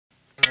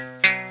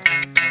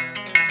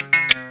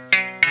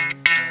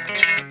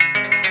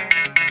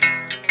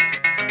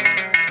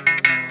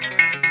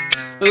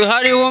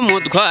hariho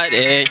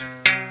umutware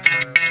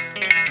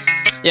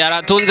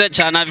yaratunze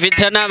cyane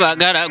afite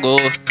n'abagaragu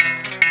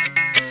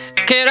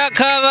kera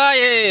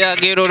kabaye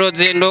agira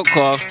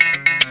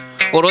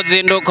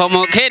uruzinduko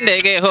mu kindi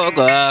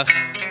gihugu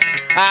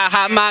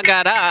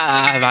ahamagara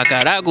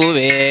abagaragu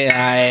be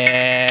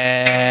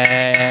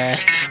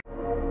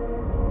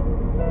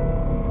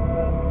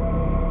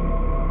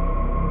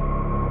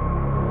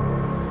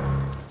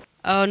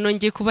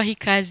nongeye kubaha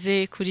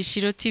ikaze kuri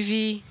SHILOH TV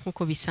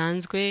nkuko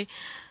bisanzwe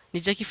ni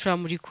Jackie Fra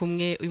muri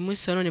kumwe uyu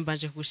munsi wa none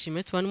mbanje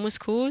kugushimira tubana umunsi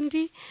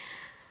kuwundi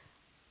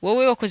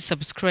wowe wakoze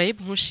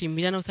subscribe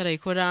nkushimira na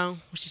utarayikora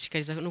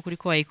nkushishikariza no kuri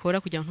ko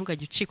wayikora kugira ngo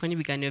ntugajye ucikwa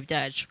n'ibiganiro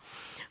byacu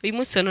uyu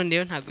munsi wa none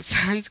rero ntago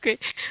sanzwe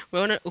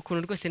urabona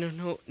ukuntu rwose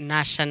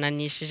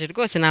nashananishije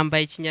rwose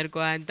nambaye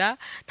ikinyarwanda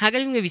ntago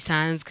ari bimwe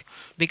bisanzwe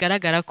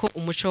bigaragara ko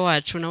umuco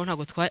wacu nawo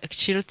ntago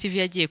SHILOH TV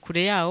yagiye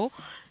kure yawo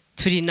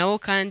turi nawo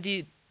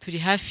kandi turi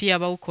hafi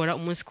y'abawukora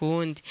umunsi ku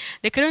wundi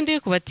reka rero ndiye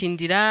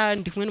kubatindira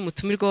ndi kumwe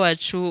n'umutumirwa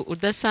wacu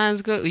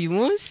udasanzwe uyu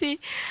munsi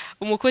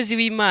umukozi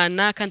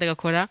w'Imana kandi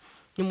agakora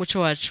n'umuco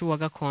wacu wa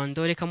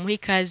gakondo reka muhe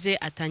ikaze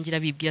atangira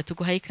bibwira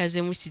tuguhaye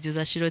ikaze muri studio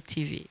za SHILOH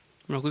TV.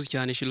 Murakoze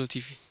cyane SHILOH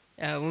TV.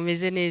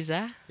 Mumeze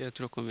neza?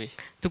 Turakomeye.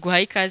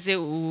 Tuguhaye ikaze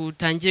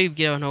utangire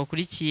bibwira abantu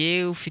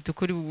bakurikiye ufite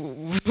ukuri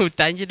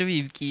utangire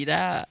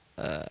bibwira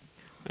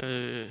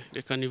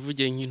reka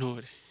nivuge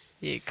nk'intore.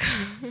 Yego.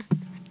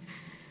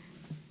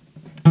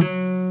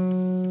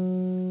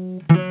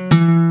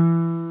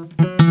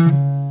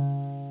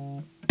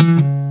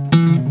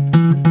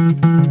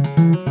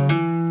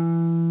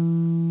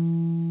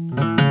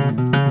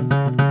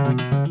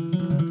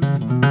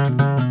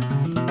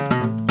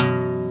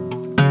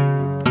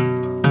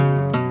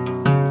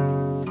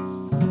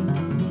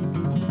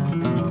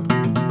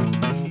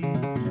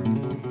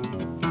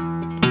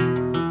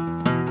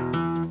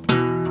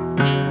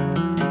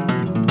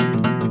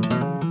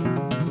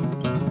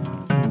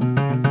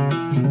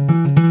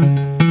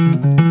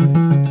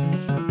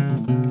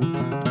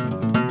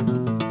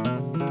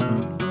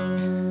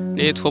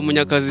 Deo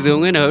Munyakazi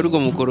Umucuranzi nawe urwo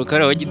mukoro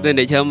kara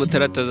wagidende cya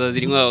mutarataza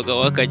zirimo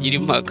abagabo bakagira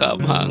impaka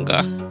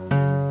mpanga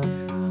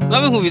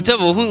ngabe nkubita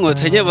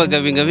buhunkotanya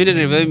abagabo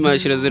ingabirere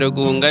babimashira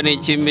ziraguhunga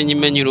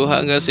n'ikimenyimenyi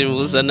uruhanga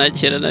simbuza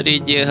nakera nari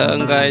igihe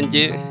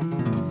hangange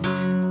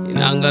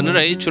inanga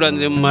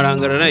narayicuranze mu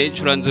marangara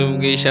narayicuranze mu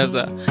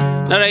bwishaza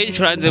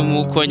narayicuranze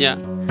mu mukonya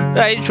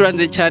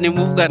narayicuranze cyane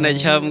mu bwana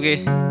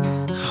cyambwe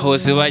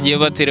hose bagiye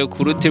batera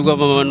ku ruti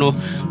rw'amamano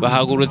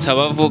bahagurutsa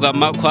bavuga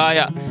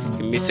amakwaya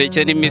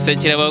imiseke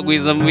n'imisekere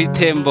bagwiza mu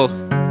bitembo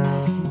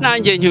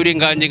nanjye nyuri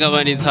nganje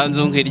ngabani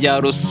sanzu nk'irya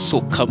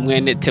rusuka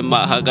mwene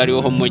tema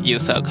hagariho mu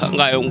gisaka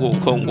ngayo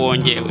nguko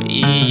ngongewe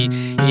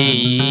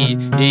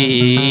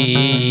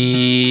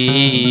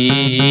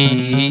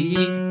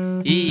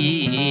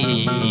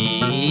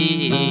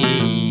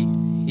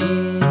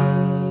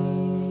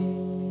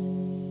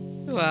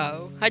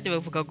Wow hajya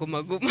bavuga guma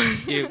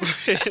yego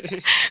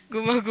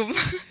guma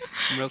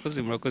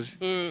murakoze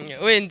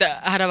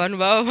wenda hari abantu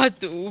baba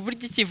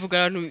uburyo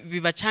ikivuga abantu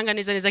bibacanga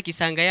neza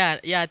kisanga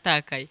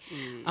yatakaye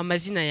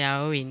amazina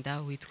yawe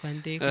wenda witwa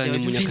nde ni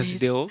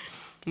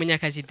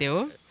Munyakazi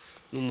Deo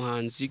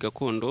n'umuhanzi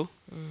gakondo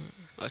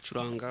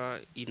acuranga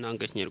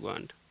inanga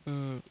kinyarwanda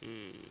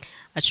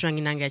acuranga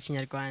inanga ya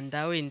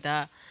kinyarwanda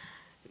wenda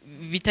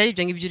bitari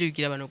ibyo ngibyo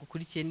bibwira abantu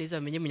gukurikiye neza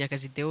bamenye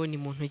Munyakazi Deo ni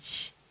muntu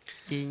ki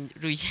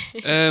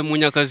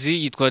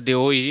Munyakazi yitwa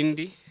Deo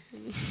irindi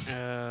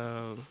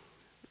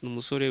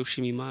n'umusore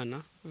ushima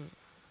Imana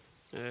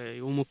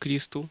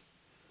w'umukristo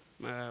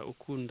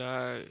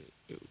ukunda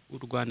u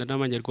Rwanda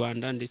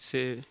n'abanyarwanda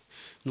ndetse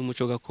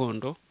n'umuco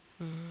gakondo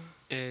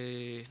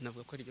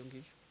navuga ko ari byo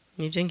ngibyo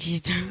nibyo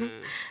ngibyo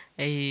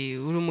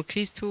uri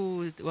umukristo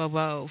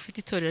waba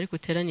ufite itorero ariko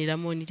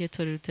uteraniramo n'ire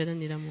torero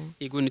uteraniramo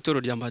yego ni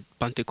itorero rya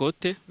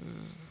Pentecote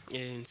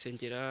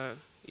nsengera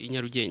i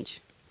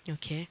Nyarugenge.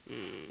 Okay.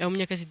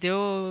 Munyakazi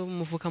Deo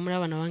muvuka muri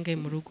abana bangaye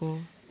mu rugo?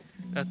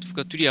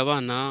 Tuvuga turi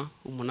abana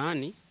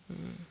 8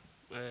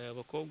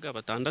 abakobwa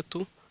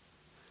 6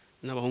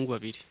 n'abahungu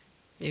 2.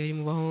 Uri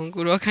mu bahungu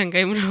uri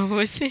wakangaye muri abo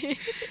bose?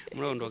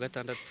 Muri abo ndo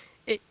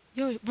 6.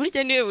 Yo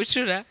burya niwe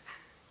bucura?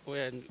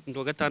 Oya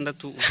ndo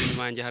 6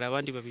 ubimanje hari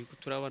abandi babiri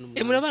turi abana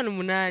 8. Muri abana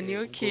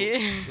 8 okay.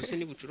 Bose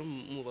ni bucura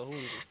mu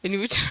bahungu. Ni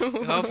bucura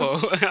mu hapo.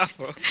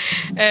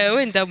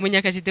 Wenda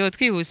Munyakazi Deo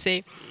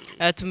twihuse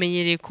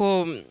tumenyereye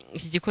ko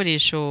iki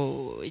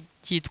gikoresho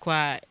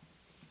cyitwa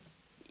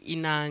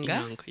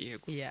inanga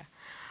yego.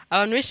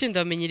 Abantu benshi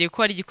ndamenyereye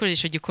ko ari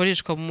igikoresho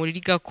gikoreshwa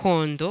muri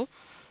gakondo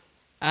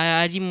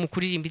ari mu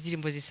kuririmba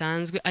indirimbo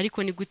zisanzwe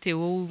ariko ni gute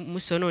wowe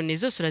umunsi none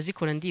zose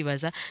urazikora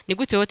ndibaza ni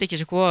gute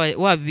watekereje kuba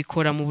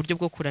wabikora mu buryo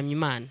bwo kuramya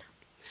Imana?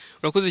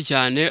 Urakoze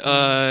cyane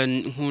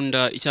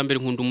nkunda icyambere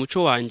nkunda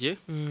umuco wanjye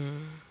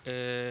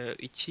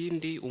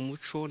ikindi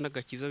umuco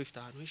n'agakiza bifite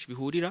ahantu henshi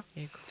bihurira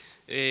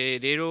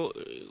rero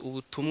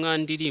ubutumwa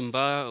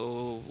ndirimba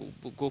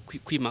bwo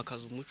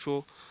kwimakaza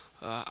umuco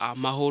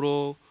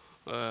amahoro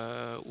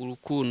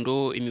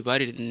urukundo,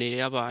 imibanire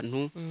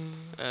y'abantu,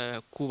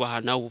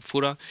 kubahana,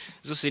 ubupfura,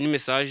 zose ni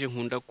message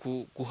nkunda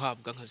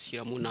guhabwa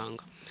nkazishyira mu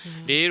nanga.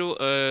 Rero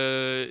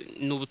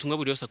ni ubutumwa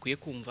buri wese akwiye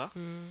kumva,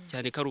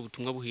 cyane ko ari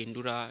ubutumwa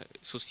buhindura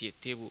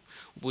sosiyete,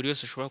 buri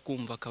wese ashobora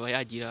kumva akaba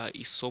yagira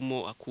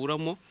isomo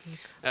akuramo.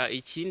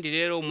 Ikindi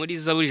rero muri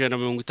Zaburi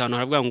 150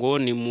 haravuga ngo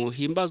ni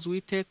muhimbaze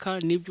Uwiteka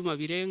n'ibyuma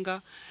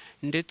birenga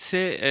ndetse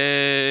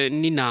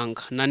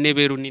n'inanga na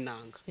neberu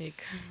n'inanga.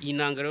 Iyi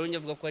nanga rero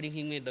nyavuga ko ari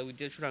nk'imwe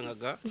Dawidi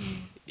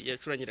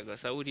yacurangiraga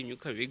Sawuli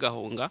imyuka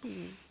bigahonga.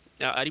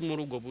 Ari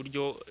muri ubwo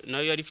buryo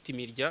nayo yari ifite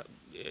imirya,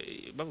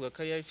 bavuga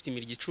ko yari ifite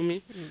imirya 10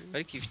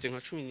 ariko ifite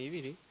nka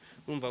 12.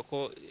 Urumva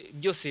ko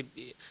byose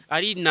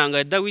ari inanga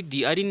ya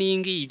Dawidi, ari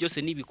n'ingi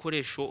byose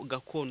n'ibikoresho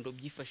gakondo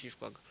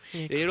byifashishwaga.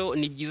 Rero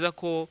ni byiza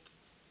ko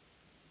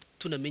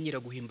tunamenyera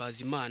guhimbaza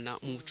Imana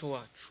mu muco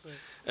wacu.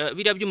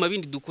 Biriya byuma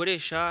bindi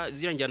dukoresha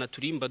ziranjyana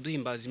turimba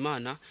duhimbaza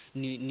Imana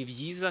ni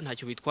byiza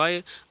ntacyo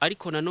bitwaye,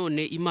 ariko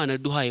nanone Imana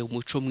duhaye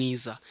umuco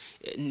mwiza.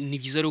 Ni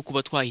byiza rero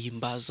kuba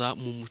twahimbaza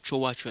mu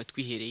muco wacu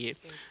yatwihereye,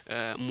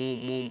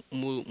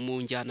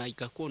 mu njyana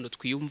gakondo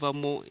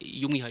twiyumvamo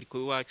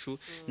y'umwihariko wacu,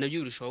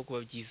 nabyo birushaho kuba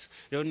byiza.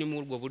 Rero ni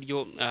muri ubwo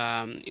buryo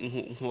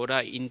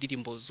nkora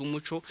indirimbo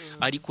z'umuco,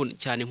 ariko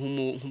cyane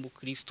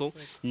nk'umukristo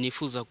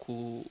nifuza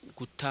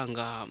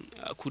gutanga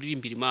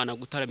kuririmbira Imana,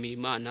 gutaramira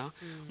Imana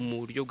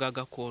mu buryo bwa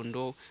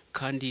gakondo,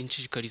 kandi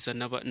nshishikariza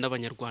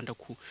n'abanyarwanda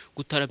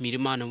gutaramira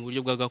Imana mu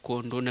buryo bwa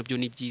gakondo. Nabyo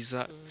ni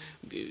byiza,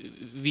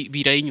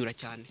 birayinyura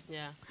cyane.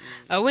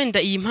 Wenda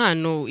iyi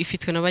mpano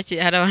ifitwe na bake,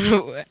 hari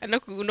abantu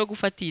no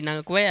gufata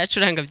inanga kuba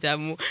yacuranga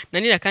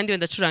byamunanira, kandi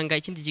wenda acuranga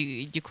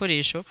ikindi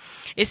gikoresho.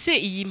 Ese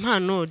iyi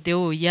mpano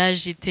Deo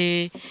yaje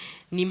ite?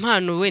 Ni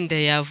impano wenda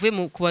yavuye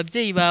ku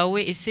babyeyi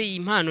bawe? Ese iyi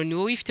mpano ni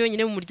wowe ifite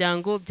wenyine mu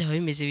muryango? Byaba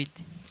bimeze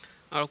bite?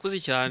 Arakuze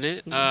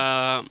cyane.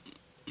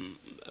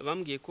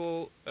 Bambwiye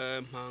ko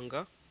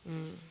Mpanga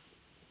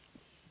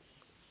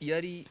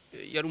yari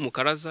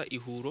umukaraza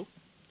ihuro.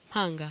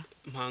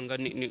 Mpanga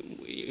ni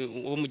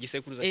wo mu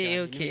gisekuruza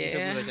cyane,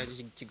 gisekuruza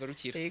cyane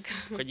kigarukira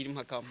ukagira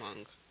impaka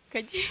Mpanga.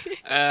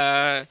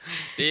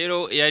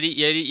 Rero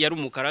yari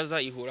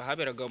umukaraza ihura,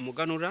 haberaga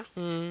umuganura.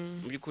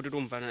 Muri kuri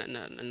rumva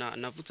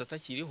navutse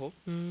atakiriho,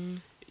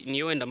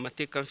 niyo wenda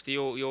amateka mfite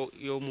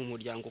yo mu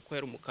muryango ko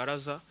yari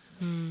umukaraza.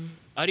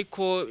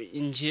 Ariko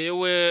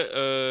njyewe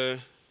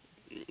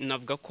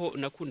navuga ko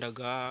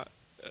nakundaga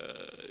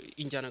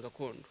injyana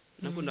gakondo.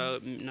 Nakunda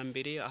na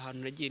mbere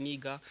ahantu nagiye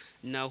niga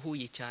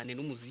nahuye cyane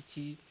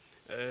n'umuziki,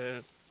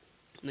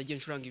 nagiye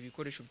ncuranga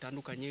ibikoresho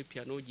bitandukanye,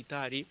 piano,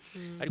 gitari.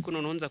 Ariko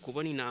noneho nza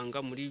kubona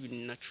inanga muri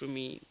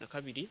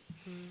 2012.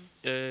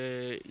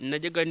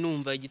 Najyaga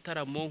numva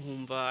igitaramo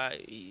nkumva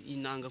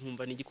inanga,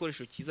 nkumva ni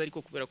igikoresho cyiza,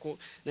 ariko kubera ko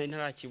nari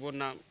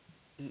ntarakibona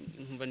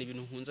nkumva ni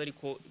ibintu nkunze,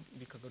 ariko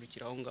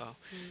bikagarukira aho ngaho.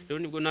 Rero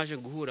nibwo naje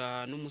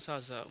guhura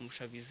n'umusaza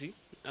Mushabizi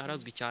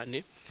arazwi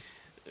cyane,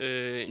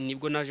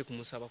 nibwo naje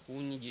kumusaba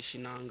kunyigisha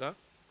inanga,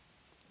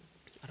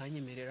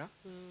 aranyemerera.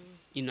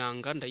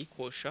 Inanga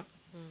ndayikosha.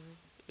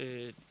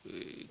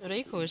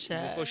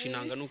 Urayikosha? Gukosha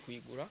inanga no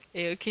kuyigura.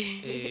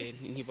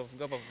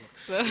 Ntibavuga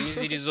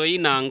imizirizo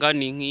y'inanga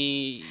ni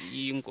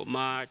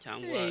nk'iy'ingoma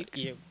cyangwa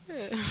yego.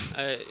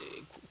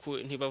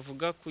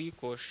 Ntibavuga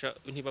kuyikosha,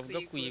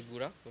 ntibavuga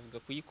kuyigura, bavuga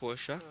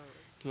kuyikosha.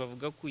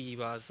 Ntibavuga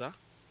kuyibaza,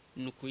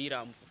 ni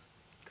ukuyirambura.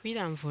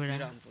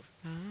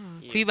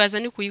 Kuyibaza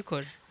ni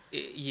kuyikora?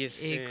 Yes.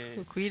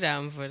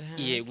 Kuyirambura.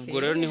 Yego, ubwo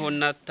rero niho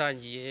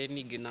natangiye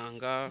niga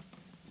inanga,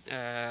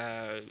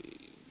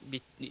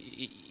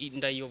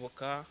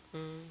 ndayoboka,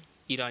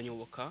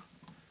 iranyoboka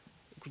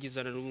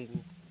kugeza n'ubu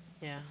ngubu.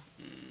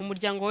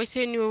 Umuryango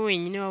wese niwe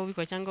wenyine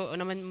wabikora, cyangwa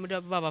muri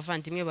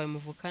b'abavandimwe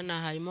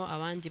bamuvukana harimo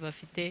abandi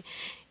bafite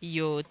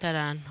iyo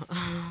taranto?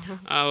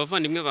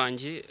 Abavandimwe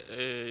banjye,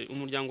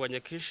 umuryango wanjye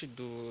akenshi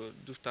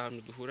dufite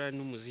ahantu duhura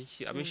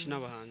n'umuziki, abenshi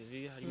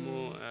n'abahanzi.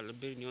 Harimo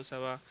Albert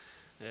Niyonsaba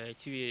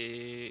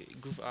kibiye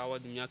Groove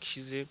Award imyaka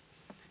ishize.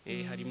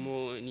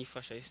 Harimo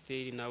Nifasha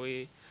Esther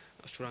nawe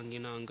acuranga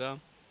inanga,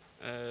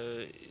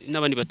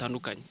 n'abandi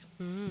batandukanye.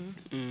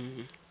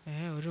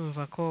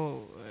 Urumva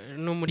ko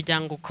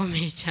n'umuryango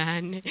ukomeye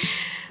cyane,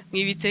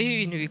 mwibitseho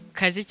ibintu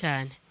bikaze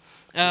cyane.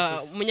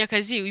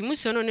 Munyakazi, uyu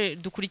munsi none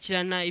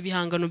dukurikirana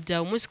ibihangano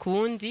byawe umunsi ku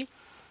wundi,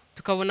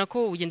 tukabona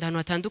ko ugenda ahantu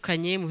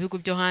hatandukanye mu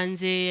bihugu byo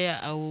hanze,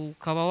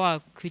 ukaba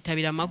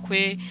wakwitabira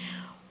amakwe,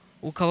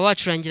 ukaba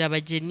wacurangira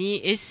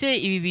abageni. Ese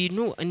ibi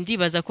bintu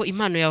ndibaza ko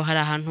impano yawe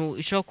hari ahantu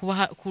ishobora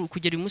kuba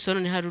kugera uyu munsi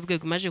none hari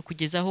urwego imaze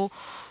kugezaho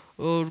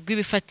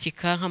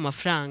rw'ibifatika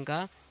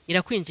nk'amafaranga,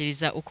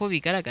 irakwinjiriza uko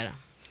bigaragara?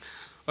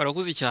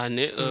 Barakuzi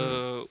cyane.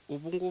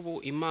 Ubu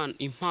ngubu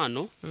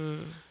impano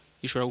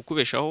ishobora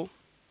gukubeshaho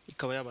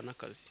ikaba yaba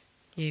n'akazi.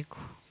 Yego.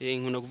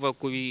 Nkunda kuvuga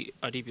ko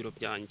ari ibiro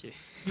byanjye,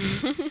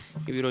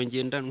 ibiro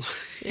ngendanwa.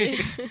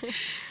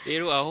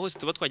 Rero aho hose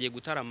tuba twagiye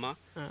gutarama,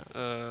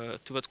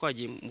 tuba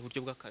twagiye mu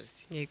buryo bw'akazi.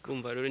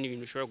 Kumva rero ni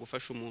ibintu bishobora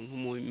gufasha umuntu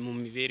mu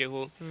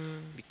mibereho,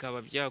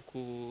 bikaba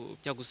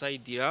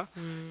byagusayidira,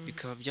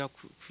 bikaba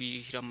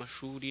byakwihira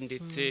amashuri,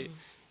 ndetse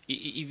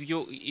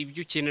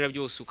ibyo ukenera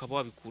byose ukaba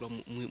wabikura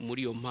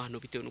muri iyo mpano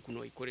bitewe n'ukuntu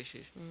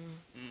wayikoresheje.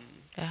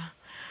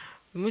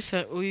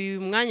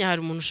 uyu mwanya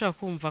hari umuntu ushaka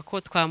kumva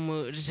ko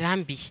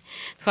twamurambiye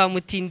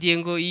twamutindiye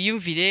ngo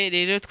yiyumvire,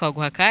 rero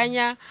twaguha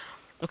akanya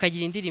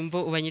ukagira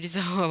indirimbo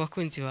ubanyurizaho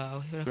abakunzi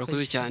bawe.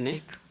 Urakoze cyane.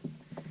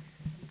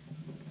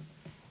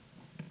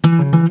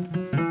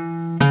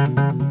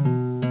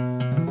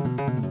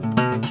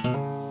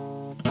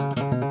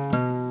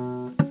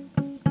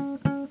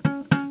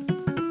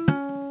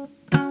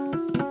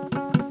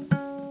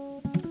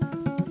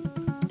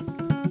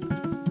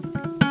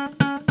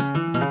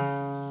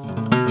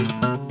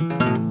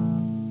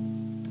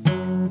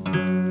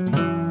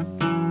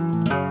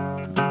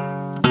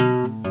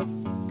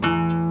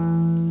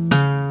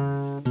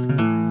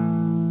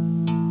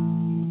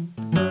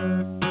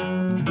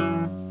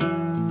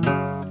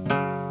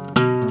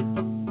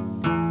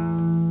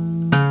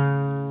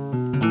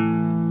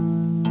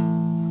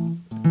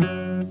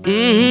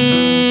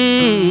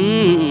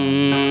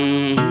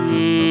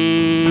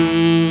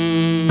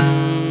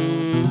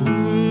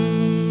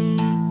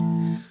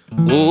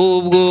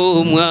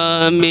 Ubwo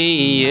umwami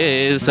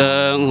Yesu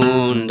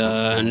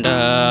ankunda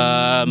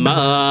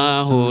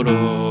ndamahoro,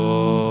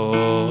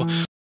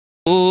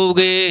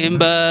 ubwo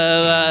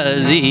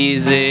imbabazi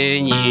ze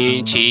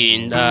nyinshi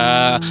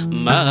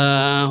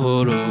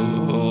ndamahoro,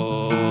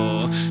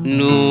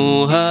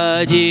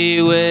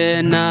 nuhagiwe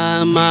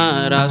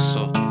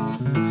n'amaraso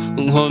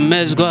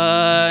nkomezwa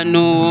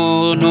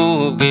n'ubuntu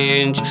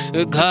bwinshi,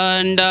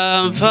 kandi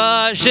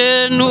amfashe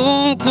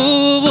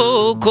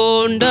n'ukuboko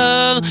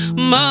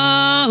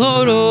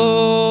ndamahoro,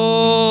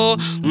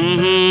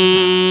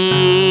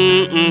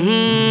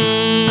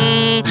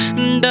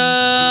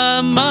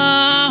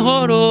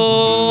 ndamahoro,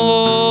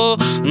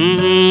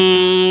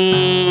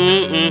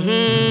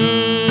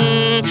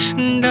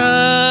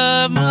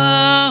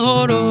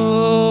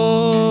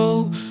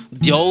 ndamahoro,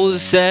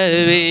 byose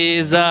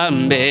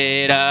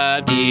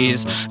bizambera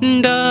byiza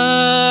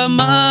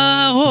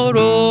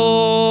ndamahoro,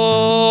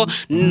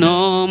 no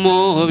mu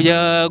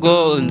byago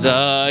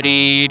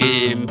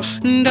nzaririmba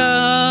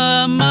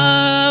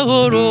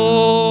ndamahoro,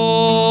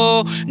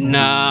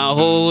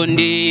 naho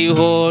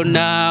ndiho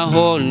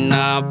naho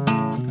napfa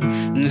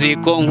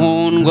nziko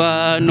nkundwa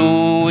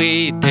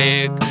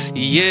n'Uwiteka,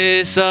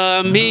 Yesu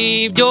ampa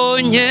ibyo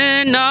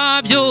nkena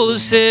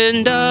byose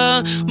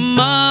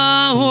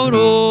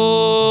ndamahoro,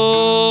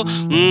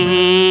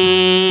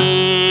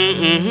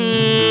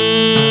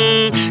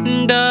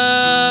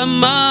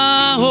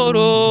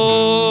 ndamahoro,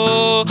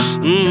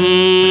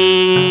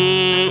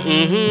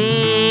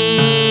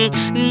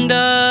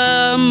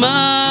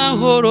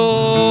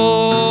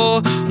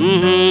 ndamahoro,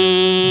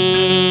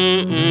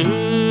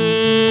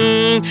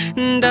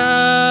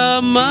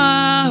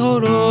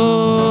 ndamahoro.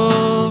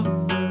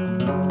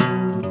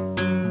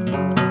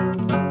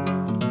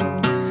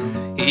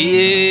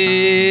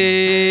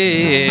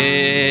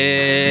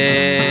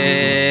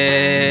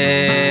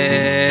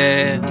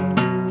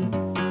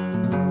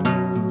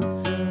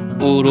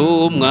 Uri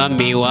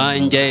umwami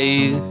wanjye,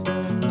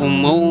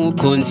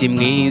 umukunzi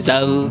mwiza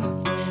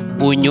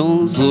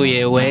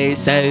unyuzuye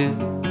wese,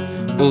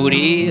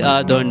 uri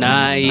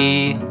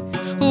Adonayi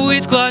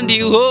witwa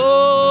ndiho,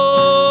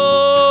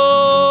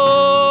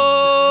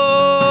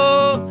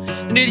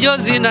 niryo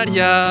zina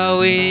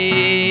ryawe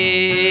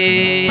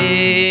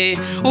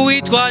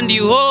witwa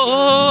ndiho,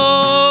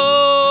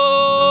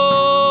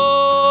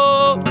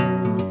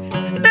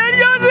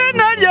 niryo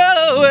zina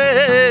ryawe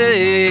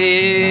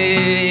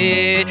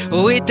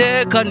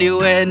Uwiteka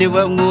niwe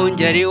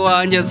mwungeri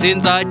wanjye,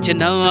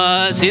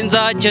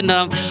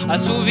 sinzakena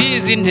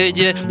asubiza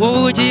intege mu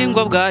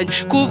bugingo bwanjye,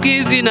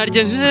 kubw'izina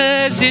rye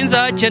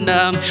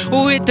sinzakena.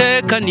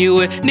 Uwiteka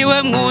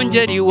niwe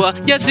mwungeri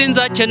wanjye,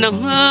 sinzakena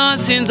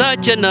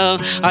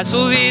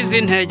asubiza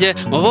intege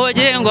mu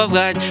bugingo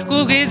bwanjye,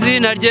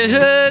 kubw'izina rye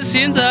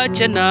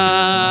sinzakena.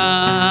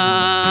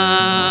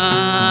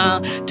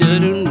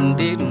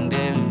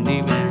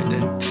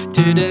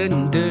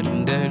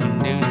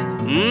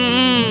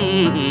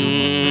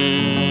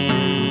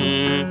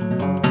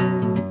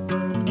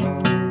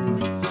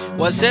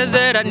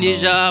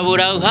 Wasezeranije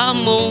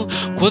Aburahamu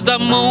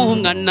kuzamuha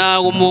umwana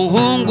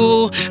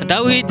w'umuhungu,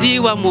 Dawidi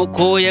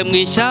wamukuye mu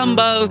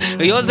ishyamba,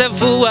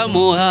 Yozefu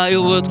wamuhaye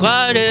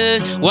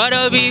ubutware,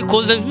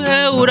 warabikoze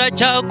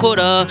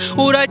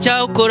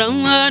uracyakora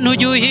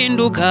ntujya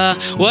uhinduka,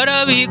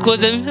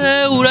 warabikoze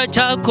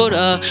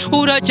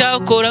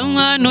uracyakora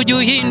ntujya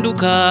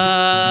uhinduka.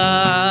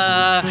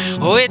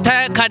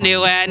 Uwiteka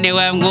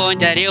niwe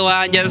mwungeri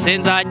wanjye,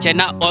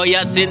 sinzakena,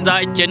 oya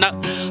sinzakena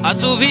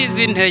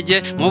asubiza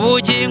intege mu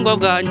bugingo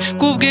bwanjye,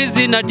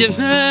 kubw'izina rye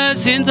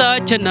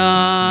sinzakena.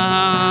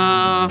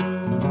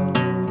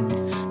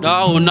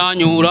 naho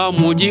nanyura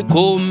mu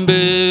gikombe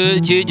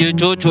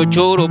cy'igicucu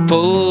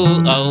cy'urupfu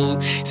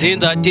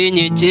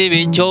sinzatinya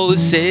ikibi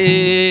cyose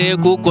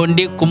kuko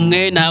ndi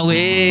kumwe nawe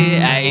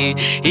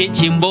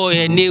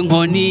ikimboye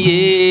n'inkoni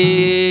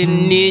ye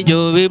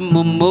nibyo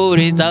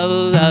bimumuriza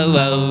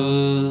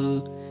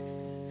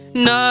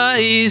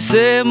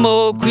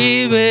nahisemo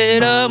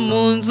kwibera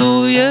mu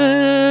nzu ye.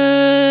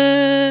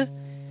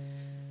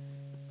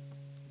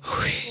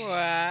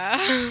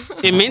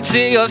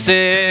 Iminsi yose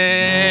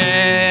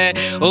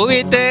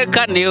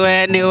Uwiteka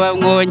niwe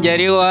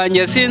mwungeri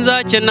wanjye,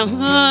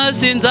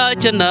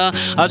 sinzakena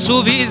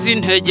asubiza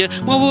intege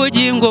mu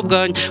bugingo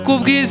bwanjye,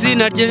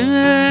 kubw'izina rye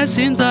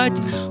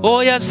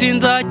oya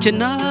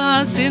sinzakena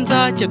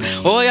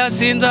oya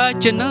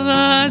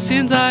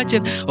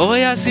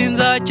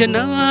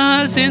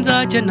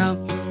sinzakena.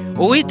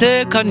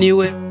 Uwiteka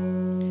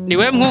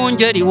niwe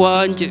mwungeri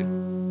wanjye,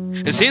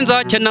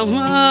 sinzakena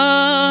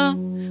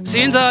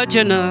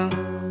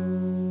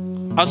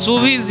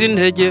asubiza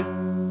intege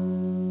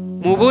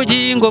mu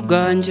bugingo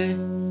bwanjye,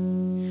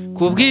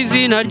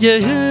 kubw'izina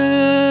rye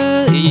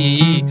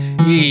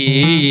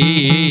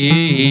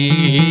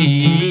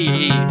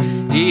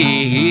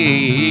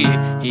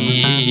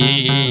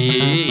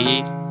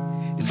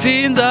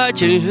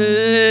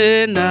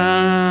sinzakena.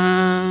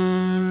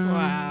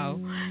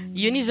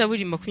 Iyo ni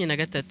Zaburi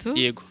 23.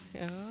 Yego.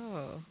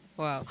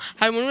 Wow.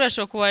 Hari umuntu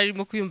urashobora kuba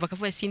arimo kuyumva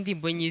akavuga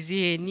sindimbo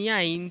nyizihe ni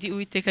yindi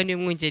Uwiteka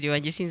niwe mwungeri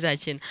wanjye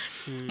sinzakena.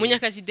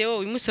 Munyakazi Deo,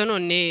 uyu munsi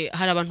none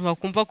hari abantu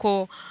bakumva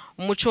ko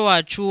umuco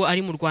wacu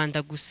ari mu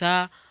Rwanda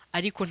gusa,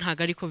 ariko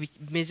ntago ariko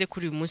bimeze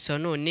kuri uyu munsi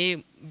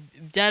none,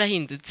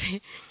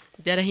 byarahindutse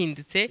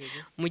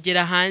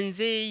mugera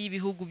hanze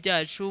y'ibihugu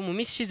byacu. Mu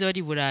minsi ishize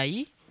wari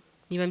Burayi,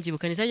 niba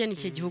mbyibuka neza, ni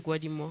iki gihugu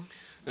warimo?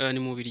 Ni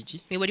mu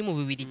Bubiligi. Wari mu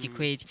Bubiligi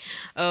kweli.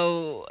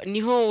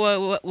 Niho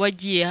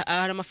wagiye,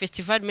 hari ama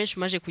festival menshi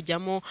maje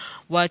kujyamo,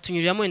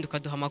 watunyuriramo wenda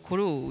ukaduha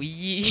amakuru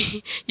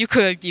yuko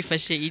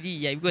babyifashe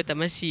iriya ibwota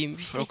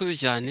amasimbi. Urakoze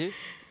cyane.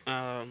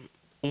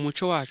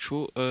 Umuco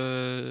wacu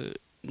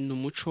ni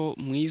umuco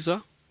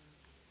mwiza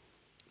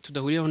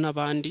tudahuriyeho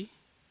n'abandi,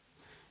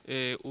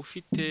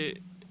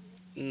 ufite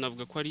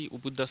navuga ko ari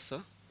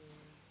ubudasa.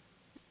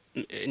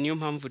 Niyo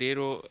mpamvu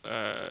rero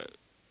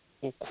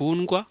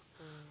ukundwa,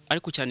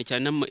 ariko cyane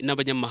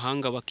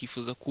n'abanyamahanga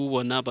bakifuza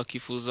kuwubona,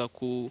 bakifuza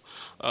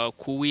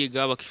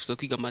kuwiga, bakifuza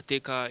kwiga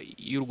amateka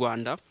y'u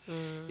Rwanda.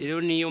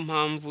 Rero niyo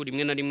mpamvu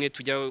rimwe na rimwe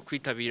tujya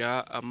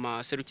kwitabira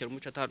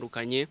amaserukiramuco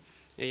atandukanye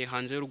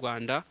hanze y'u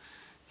Rwanda.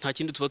 Nta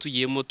kindi tuba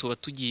tugiyemo, tuba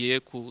tugiye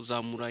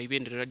kuzamura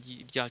ibendera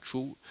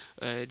ryacu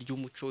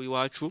ry'umuco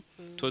iwacu,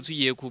 tuba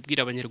tugiye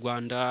kubwira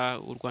abanyarwanda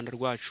u Rwanda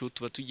rwacu,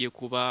 tuba tugiye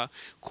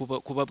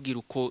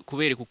kubabwira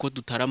kubereka uko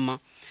dutarama,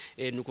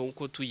 nuko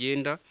uko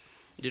tugenda.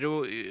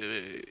 Rero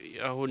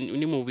aho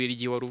ni mu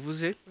Bubiligi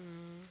waruvuze,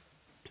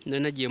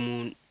 nagiye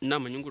mu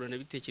nama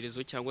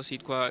nyunguranabitekerezo cyangwa se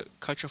yitwa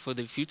Culture for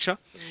the Future,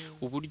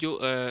 uburyo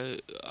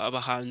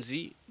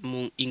abahanzi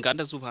mu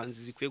inganda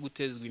z'ubuhanzi zikwiye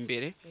gutezwa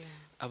imbere,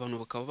 abantu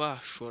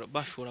bakaba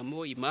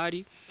bashoramo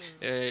imari,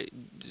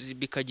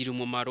 bikagira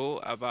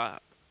umumaro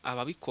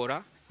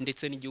ababikora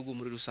ndetse n'igihugu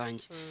muri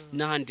rusange.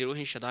 N'ahandi rero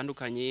henshi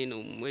hatandukanye,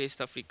 muri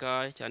East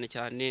Africa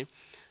cyane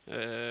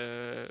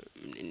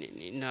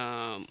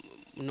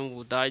no mu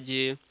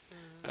Budage,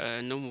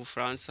 no mu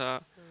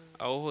Bufaransa,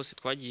 aho hose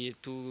twagiye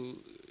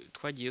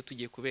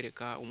tugiye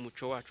kubereka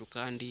umuco wacu,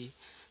 kandi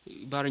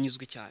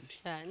baranyuzwe cyane.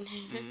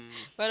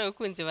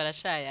 Barakunze,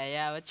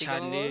 barashayaya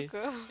batega amaboko.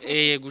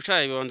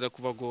 Gushaya bibanza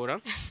kubagora,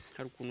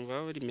 hari ukuntu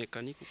baba bari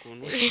mekanike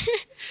ukuntu,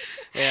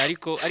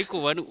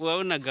 ariko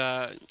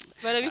wabonaga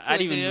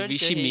ari ibintu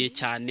bishimiye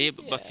cyane,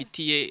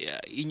 bafitiye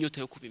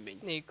inyota yo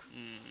kubimenya.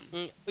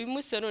 Uyu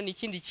munsi none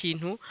ikindi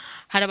kintu,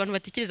 hari abantu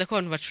batekereza ko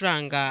abantu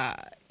bacuranga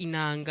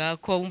inanga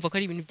ko bumva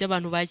ko ari ibintu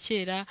by'abantu ba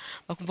kera,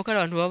 bakumva ko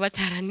ari abantu baba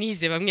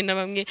bataranize bamwe na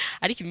bamwe,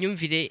 ariko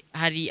imyumvire,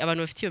 hari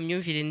abantu bafite iyo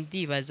myumvire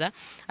ndibaza.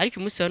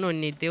 Ariko uyu munsi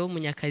none Deo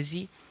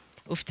Munyakazi,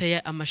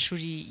 ufite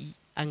amashuri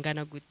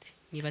angana gute?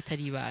 Niba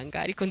atari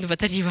ibanga, ariko ndumva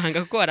atari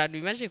ibanga kuko abantu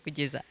bimaje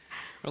kugeza.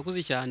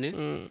 Urakoze cyane.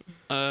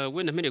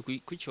 Wenda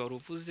mpereye ku cyo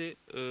waruvuze,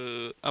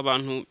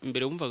 abantu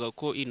mbere bumvaga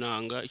ko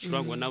inanga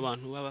icurangwa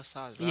n'abantu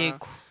b'abasaza.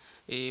 Yego.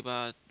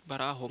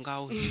 Bari aho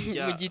ngaho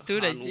hirya mu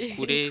giturage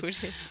kure,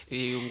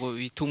 ngo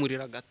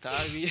bitumurira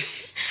agatabi,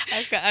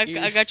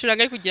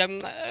 agacuranga ari kugira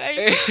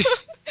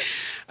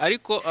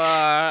ariko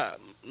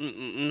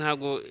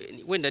ntago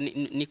wenda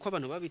niko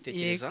abantu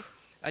babitekereza.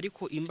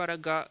 Ariko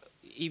imbaraga,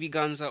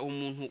 ibiganza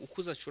umuntu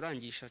ukuza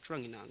acuranga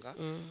inanga,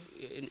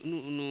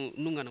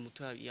 n'umwana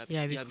muto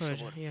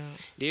yabishobora.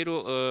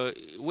 Rero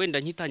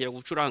wenda nkitangira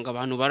gucuranga,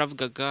 abantu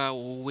baravugaga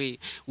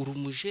wowe uri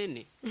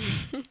umujene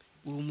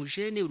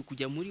uri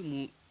kujya mu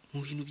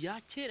bintu bya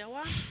kera,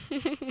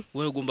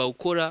 wowe ugomba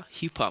gukora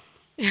hip hop,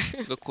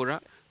 ugakora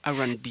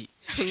R&B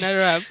na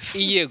rap.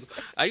 Yego.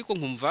 Ariko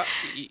nkumva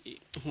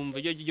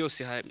ibyo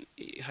byose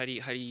hari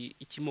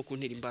ikimo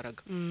kuntera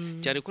imbaraga,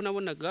 cyane ko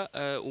nabonaga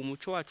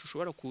umuco wacu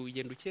ushobora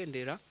kugenda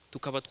ukendera,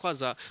 tukaba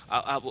twaza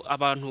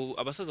abantu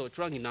abasaza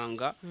bacuranga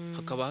inanga,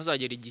 hakaba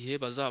hazagera igihe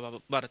bazaba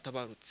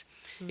baratabarutse.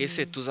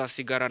 Ese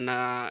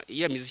tuzasigarana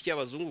iya miziki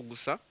y'abazungu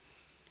gusa?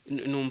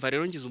 Numva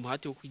rero ngize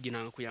umuhate wo kwiga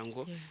inanga kugira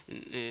ngo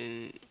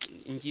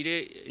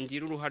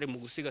ngire uruhare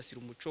mu gusigasira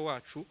umuco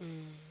wacu,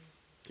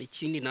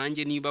 ikindi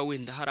nanjye niba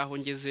wenda hari aho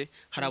ngeze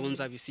hari abo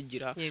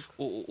nzabisigira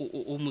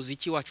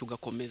umuziki wacu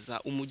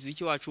ugakomeza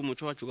umuziki wacu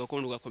umuco wacu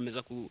gakondo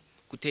ugakomeza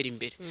gutera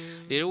imbere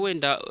rero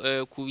wenda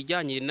ku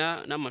bijyanye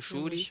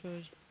n'amashuri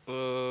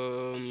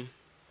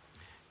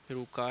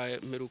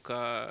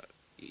meruka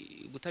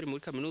gutari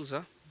muri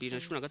kaminuza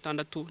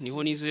 2016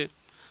 niho nize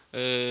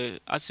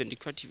arts and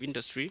creative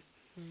industry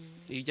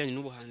ibijyanye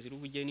n'ubuhanzi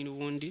n'ubugeni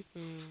n'ubundi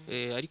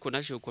ariko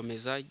naje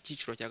gukomeza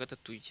igiciro cya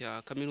gatatu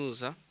cya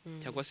kaminuza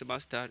cyangwa se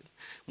master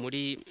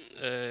muri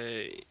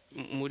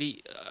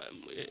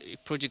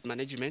project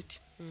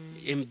management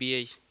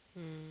MBA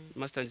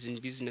Masters in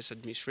Business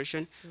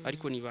Administration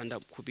ariko nibanda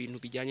ku bintu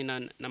bijyanye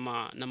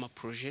n'ama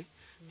projet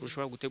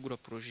ushobora gutegura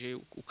projet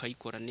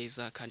ukayikora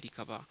neza kandi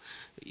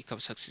ikaba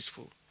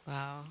successful.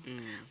 Wow.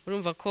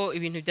 Urumva ko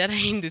ibintu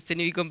byarahindutse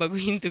n'ibigomba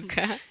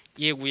guhinduka.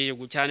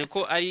 Yego cyane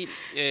ko ari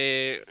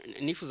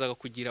nifuzaga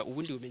kugira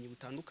ubundi bumenyi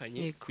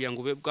butandukanye kugira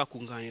ngo ube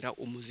bwakunganira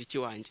umuziki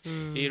wanjye.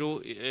 Rero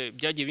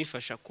byagiye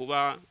bifasha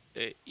kuba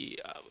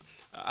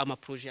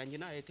amaproje yanjye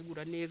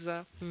nayategura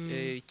neza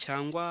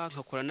cyangwa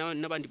nkakora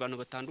n'abandi bantu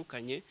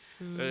batandukanye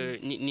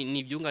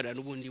ni byunganira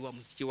n'ubundi wa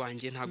muziki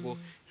wanjye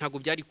ntago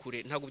byari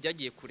kure ntago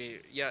byagiye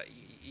kure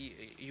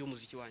iyo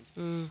muziki wanjye.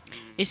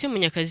 Ese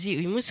Munyakazi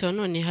uyu munsi wa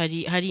none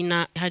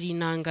hari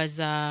inanga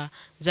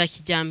za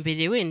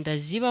kijyambere wenda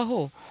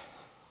zibaho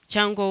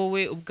cyangwa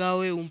wowe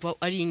ubwawe wumva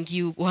ari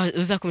ingi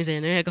uzakomezanya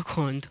nayo ya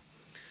gakondo?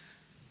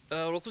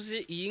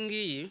 Urakuze iyi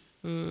ngiyi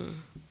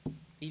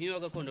niyo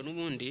gakondo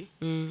n'ubundi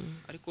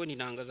ariko ni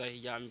inanga za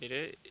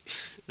kijyambere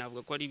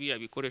navuga ko ari biriya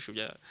bikoresho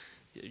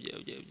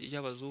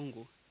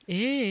by'abazungu.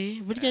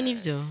 Burya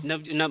nibyo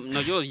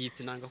nabyo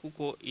yita inanga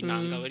kuko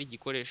inanga ari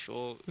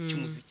igikoresho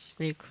cy'umuziki.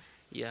 Yego.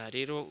 Ya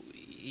rero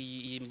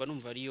mba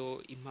numva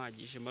ariyo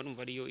impagije mba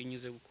numva ariyo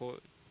inyuze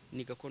kuko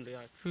ni gakondo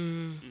yacu.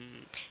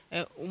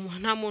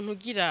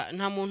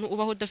 Nta muntu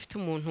ubaho udafite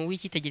umuntu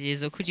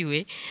w'ikitegererezo kuri we.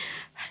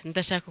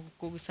 Ndashaka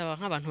kugusaba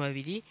nk'abantu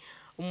babiri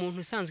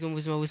umuntu usanzwe mu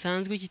buzima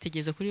busanzwe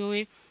ikitegerezo kuri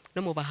wowe no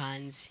mu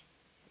bahanzi.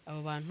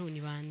 Abo bantu ni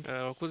bande?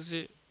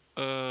 Wakoze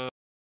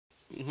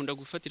nkunda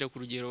gufatira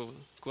ku rugero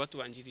kuba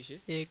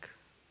tubanjirije. Yego.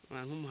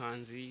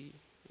 Nk'umuhanzi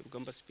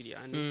Rugamba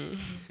Sipiriyani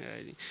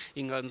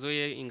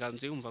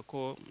inganzo yumva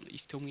ko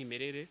ifite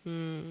umwimerere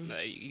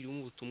iri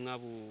mu butumwa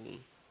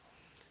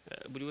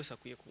buri wese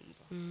akwiye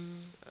kumva.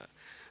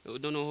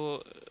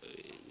 Noneho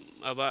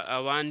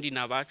abandi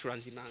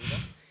nabacuranze inanga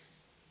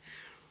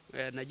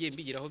nagiye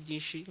mbigiraho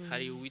byinshi.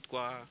 Hari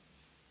uwitwa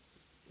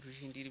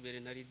Rujindiri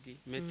Bernardi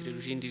Maître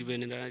Rujindiri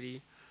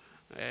Bernardi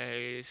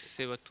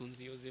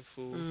Sebatunzi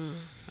Yosefu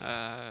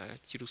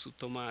Kirusu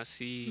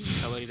Tomasi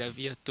Kabarira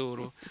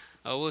Viatoro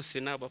abo bose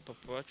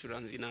n'abapapa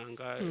bacuranze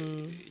inanga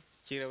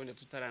kera wenda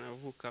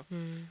tutaranavuka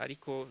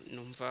ariko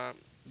numva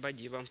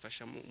bagiye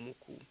bamfasha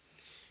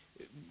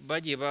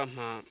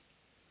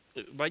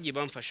bagiye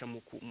bamfasha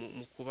mu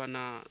kuba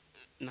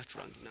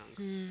nacuranga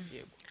inanga.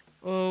 Yego.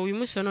 Uyu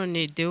munsi wa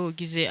none Deo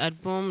ugize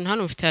album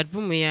hano ufite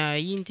album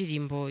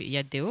y'indirimbo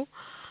ya Deo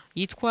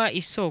yitwa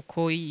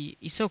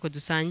Isoko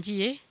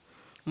dusangiye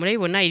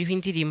murayibona iriho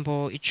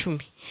indirimbo 10.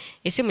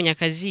 Ese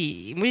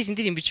Munyakazi muri izi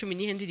ndirimbo 10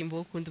 nihe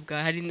ndirimbo ukunda ubwa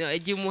hari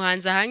igihe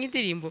umuhanzi ahanga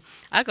indirimbo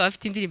akaba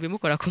afite indirimbo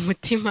imukora ku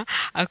mutima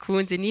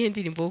akunze nihe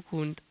ndirimbo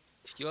ukunda?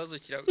 Ikibazo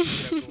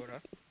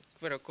kiragora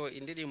kubera ko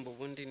indirimbo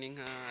ubundi ni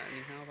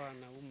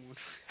nk'abana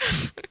b'umuntu.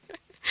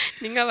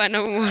 Ni nk'abana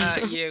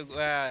b'umuntu. Yego.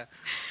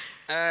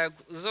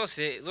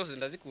 Zose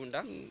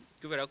ndazikunda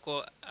kubera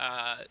ko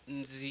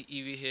nzi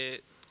ibihe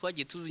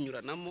twagiye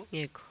tuzinyuranamo.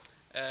 Yego.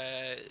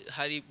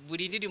 Hari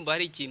buri ndirimbo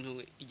hari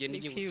ikintu igenda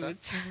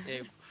igibutsa.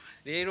 Yego.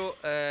 Rero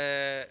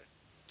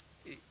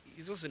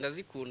zose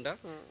ndazikunda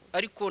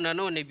ariko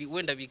nanone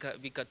wenda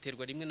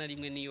bikaterwa rimwe na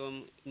rimwe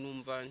niyo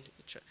numva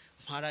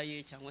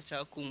mparaye cyangwa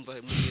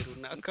cyakumva mu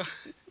runaka.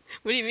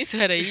 Muri iminsi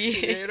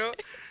harayihe. Rero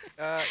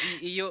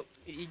iyo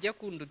ijya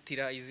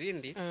kundutira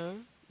izindi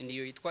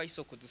niyo yitwa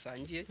Isoko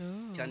dusangiye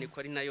cyane ko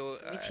ari nayo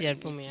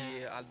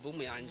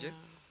album yanjye.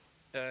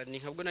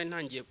 Ni nkabwo nari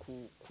ntangiye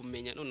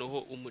kumenya noneho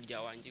umurya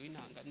wanjye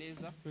w'inanga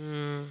neza.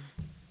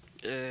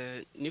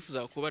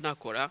 Nifuza kuba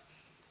nakora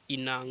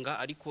inanga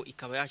ariko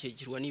ikaba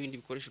yashyigirwa n'ibindi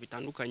bikoresho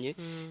bitandukanye.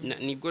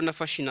 Nibwo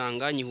nafashe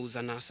inanga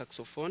nyihuza na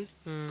saxophone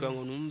kugira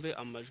ngo numve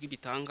amajwi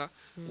bitanga.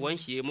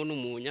 Wanshyiyemo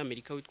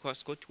n'umunyamerika witwa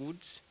Scott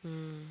Woods.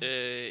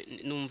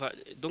 Numva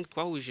donc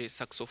twahuje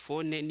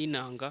saxophone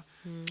n'inanga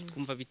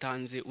twumva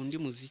bitanze undi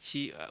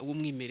muziki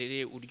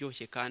w'umwimerere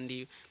uryoshye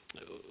kandi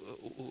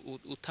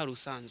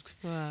utarusanzwe.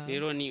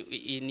 Rero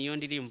niyo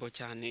ndirimbo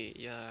cyane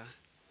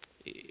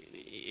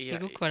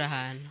igukora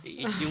ahantu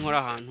inkora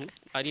ahantu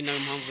ari nayo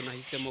mpamvu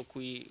nahisemo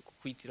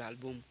kwitira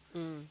album.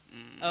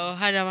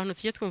 Hari abantu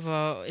tujye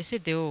twumva ese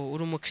Deo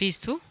uri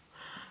umukristo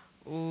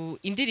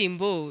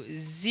indirimbo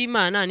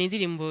z'Imana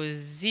n'indirimbo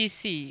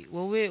z'isi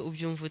wowe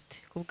ubyumva ute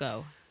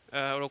kubgawe?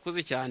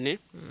 Urakoze cyane.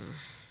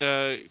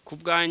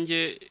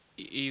 Kubganjye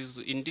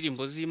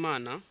indirimbo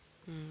z'Imana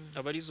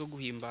abari zo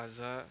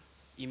guhimbaza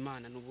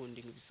Imana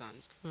n'ubundi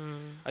nk'ibisanzwe.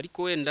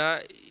 Ariko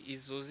wenda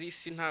izo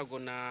z'isi ntago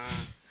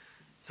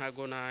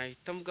ntago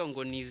nahita mvuga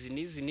ngo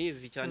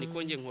nizi cyane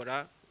ko nge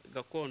nkora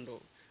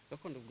gakondo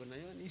ubwo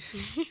nayo ni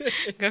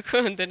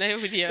gakondo nayo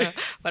buriya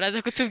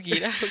baraza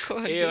kutubwira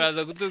uko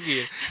baraza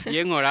kutubwira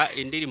ye nkora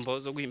indirimbo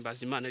zo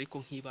guhimbaza Imana ariko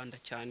nkibanda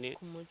cyane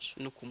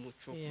no ku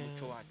muco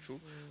wacu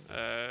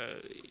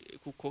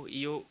kuko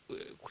iyo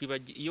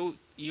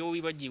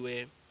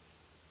wibagiwe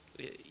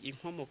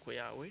inkomoko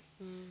yawe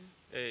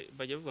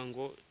bajya bavuga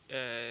ngo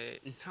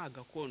nta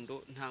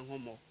gakondo nta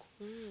nkomoko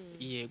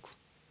yego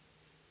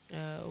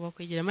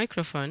wakwegera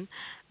microphone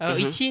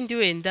ikindi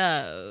wenda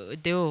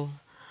Deo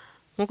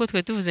nkuko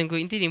twe tuvuze ngo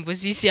indirimbo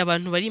z'isi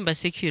abantu barimba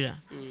secure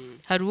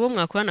hari uwo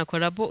mwakorana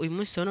collabo uyu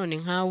munsi none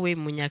nkawe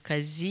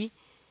Munyakazi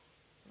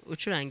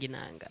ucuranga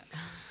inanga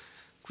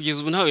kugeza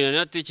ubu ntawe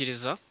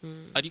nanatekereza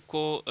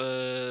ariko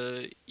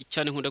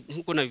cyane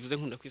nkuko nabivuze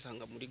nkunda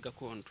kwisanga muri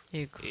gakondo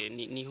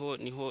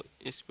niho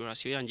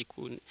inspiration yanjye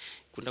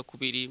kunda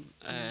kubiri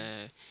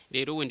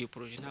rero wenda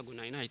projet ntago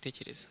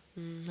nayitekereza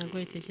ntago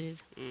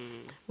yitekereza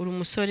uri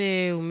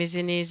umusore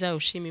umeze neza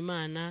ushima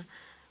Imana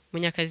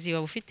Munyakazi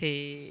waba ufite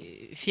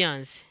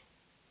fiance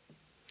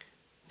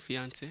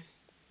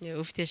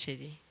ufite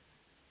chérie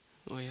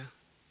oya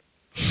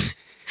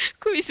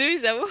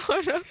kubisubiza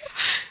buhoro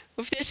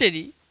ufite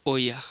chérie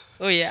oya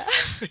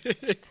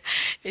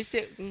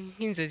ese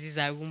nk'inzozi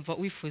zawe wumva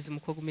wifuza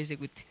umukobwa umeze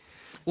gute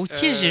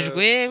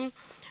ukijijwe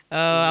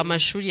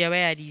amashuri yaba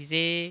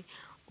yarize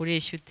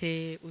ureshya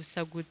ute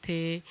usa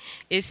gute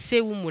ese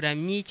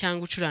w'umuramyi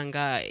cyangwa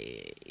ucuranga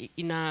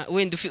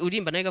wenda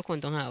urimba nawe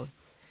gakondo nkawe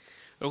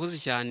urakoze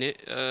cyane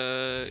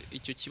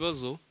icyo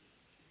kibazo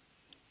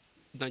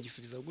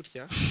ndagisubiza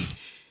gutya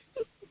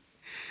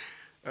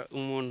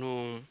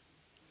umuntu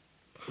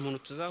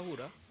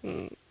tuzahura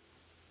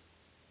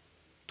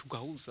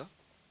tugahuza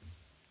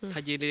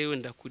hagendeye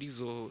wenda kuri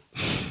zo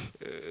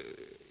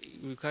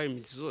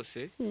requirements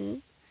zose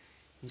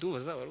ndumva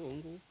zaba ari uwo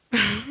nguwo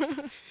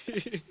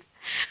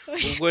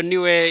ubwo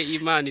niwe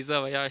Imana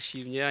izaba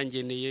yashimye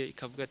yangeneye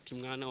ikavuga ati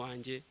mwana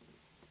wanjye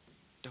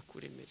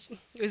ndakuremeye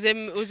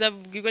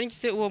uzabwirwa n'iki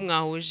se uwo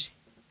mwahuje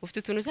ufite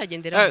utuntu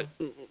uzagenderaho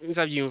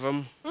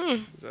nzabyumvamo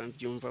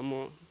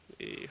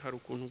hari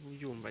ukuntu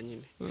ubyumva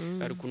nyine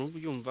hari ukuntu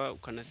ubyumva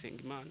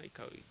ukanasenga Imana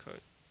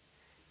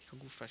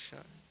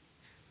ikagufasha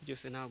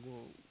byose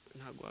ntago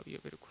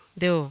wabiyoberwa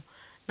Deo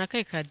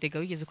nakaye kadega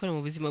wigeze ukora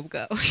mu buzima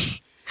bwawe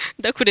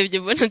ndakurebye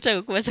mbona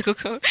nshaka kubaza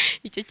kuko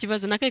icyo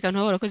kibazo nakaye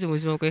kantu warakoze mu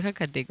buzima bwawe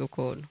kakadega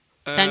ukuntu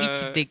cyangwa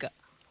ikidega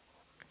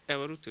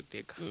ari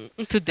utudega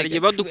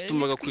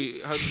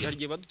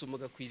hargiye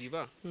badutumaga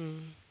kwiriba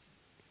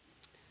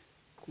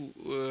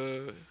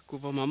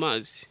kuvoma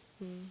amazi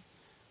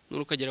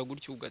none ukagera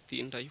gutyo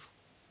ugatindayo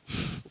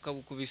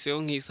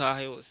ukabukubiseho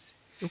nk'isaha yose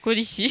ukora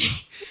iki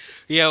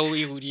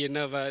wihuriye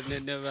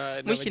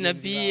mukina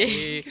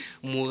biye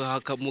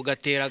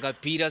mugatera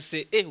agapira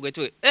se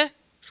ugahita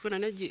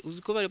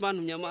uzi ko bari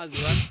bantumye amazi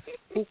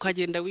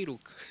ukagenda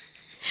wiruka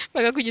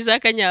bagakugizaho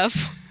akanyafu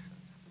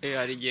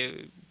hari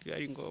igihe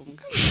ari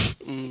ngombwa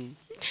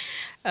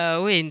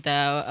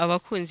wenda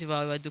abakunzi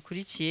bawe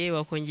badukurikiye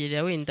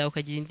bakongerera wenda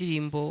ukagira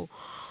indirimbo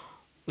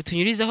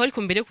utunyurizaho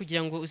ariko mbere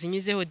kugira ngo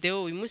uzinyuzeho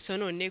Deo uyu munsi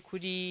none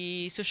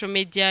kuri social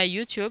media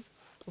YouTube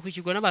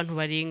ukurikirwa n'abantu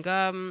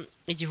barenga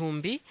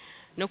 1000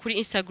 no kuri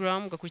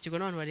Instagram ugakurikirwa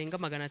n'abantu barenga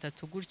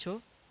 300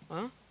 gutyo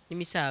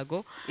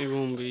n'imisago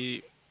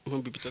ibihumbi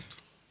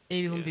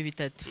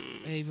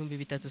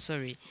 3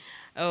 sorry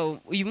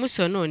uyu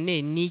munsi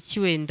none ni iki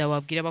wenda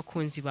wabwira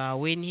abakunzi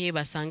bawe nihe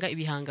basanga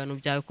ibihangano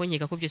byawe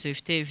konyeka ko byose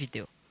bifite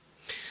video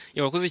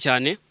yabakoze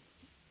cyane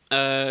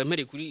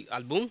mere kuri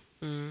album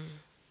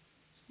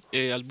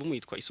album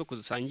yitwa Isoko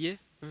Dusangiye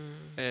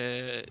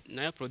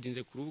na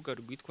uploadinze ku rubuga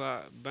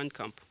rwitwa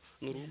Bandcamp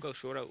n'urubuga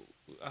ushobora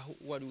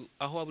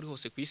aho waburi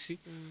hose ku isi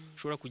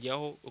ushobora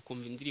kujyaho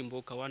ukumva indirimbo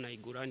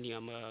ukawanayigura ni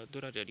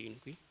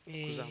 $7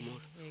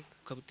 kuzamura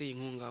ukabuteye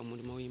inkunga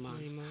umurimo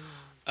w'Imana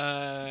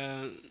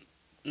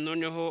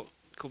noneho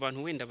ku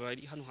bantu wenda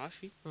bari hano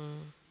hafi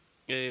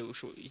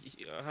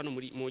hano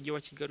muri mujyi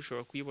wa Kigali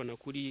ushobora kuyibona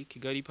kuri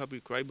Kigali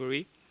Public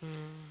Library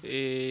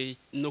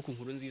no ku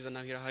nkuru nziza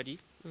naho irahari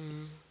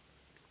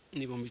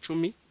ni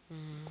 10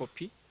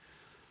 kopi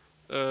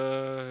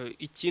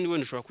ikindi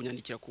wenda ushobora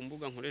kunyandikira ku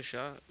mbuga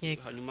nkoresha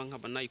hanyuma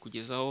nkaba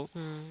nayikugezaho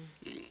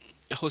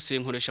hose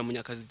nkoresha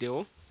Munyakazi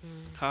Deo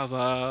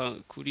haba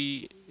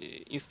kuri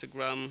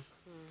Instagram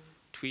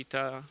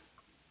Twitter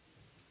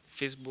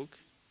Facebook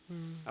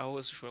aho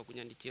hose ushobora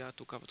kunyandikira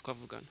tukaba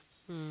twavugana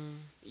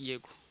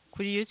yego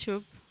kuri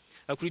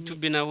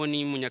YouTube naho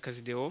ni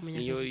Munyakazi Deo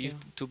niyo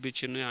YouTube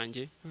channel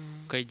yanjye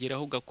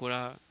ukayigeraho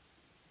ugakora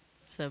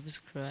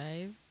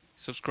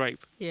subscribe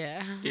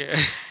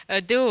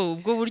Deo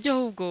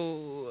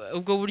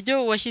ubwo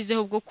buryo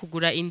washyizeho bwo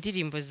kugura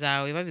indirimbo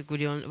zawe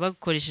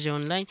bakoresheje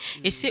online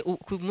ese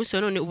ku munsi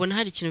none ubona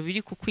hari ikintu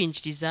biri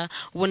kukwinjiriza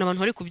ubona abantu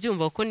bari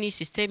kubyumva uko ni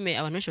systeme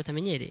abantu benshi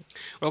batamenyereye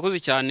urakoze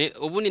cyane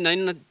ubundi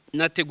nari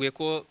nateguye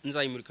ko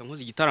nzayimurika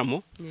nkoze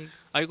igitaramo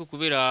ariko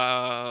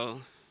kubera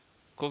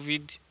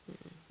covid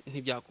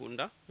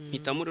ntibyakunda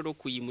mpitamo rero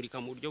kuyimurika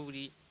mu buryo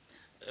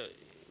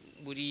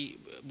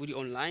buri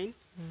online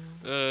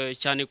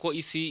cyane ko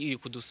isi iri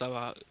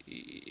kudusaba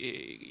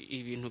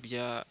ibintu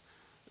bya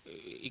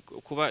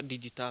kuba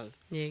digital.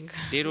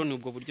 Rero ni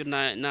ubwo buryo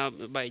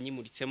nabaye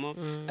nyimuritsemo,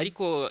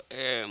 ariko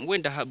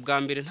wenda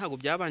bwa mbere ntago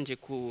byabanje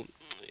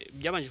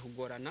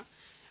kugorana,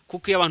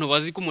 kuko iyo abantu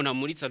bazi ko umuntu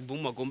amuritse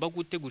album agomba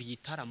gutegura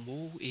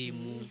igitaramo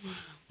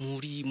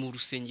mu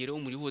rusengero,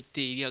 muri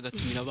hoteli,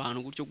 agatumira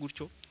abantu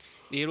gutyo.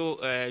 Rero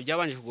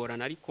byabanje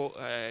kugorana, ariko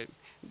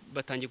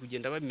batangiye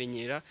kugenda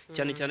bamenyera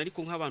cyane,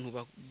 ariko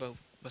nk'abantu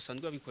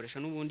basanzwe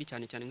babikoresha n'ubundi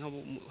cyane nk'abo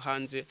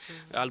hanze,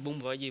 album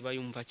bagiye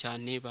bayumva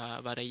cyane,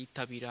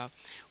 barayitabira,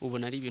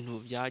 ubona ari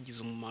ibintu byagize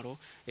umumaro.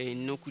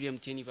 No kuri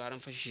MTN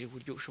baramfashije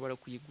uburyo ushobora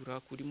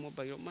kuyigura kuri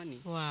mobile money.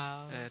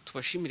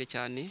 Tubashimire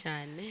cyane,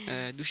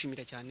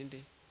 dushimira cyane nde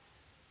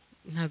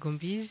ntago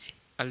mbizi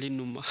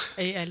Alenuma.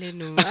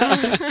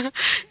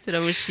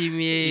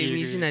 Turamushimiye mu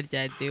izina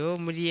rya Deo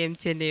muri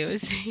MTN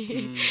yose.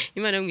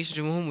 Imana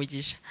yamwishije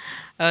umugisha.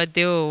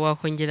 Deo,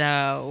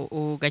 wakongera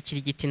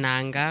ugakira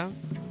igitinanga,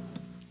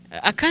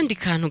 akandi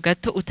kantu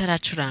gato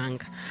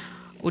utaracuranga,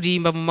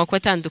 urimba mu mako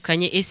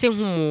atandukanye. Ese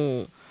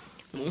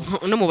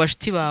no mu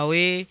bashuti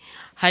bawe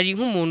hari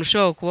nk'umuntu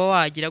ushobora kuba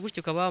wagira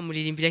gutyo ukaba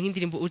wamuririmbira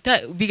nk'indirimbo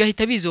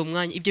bigahita biza uwo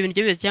mwanya? Ibyo bintu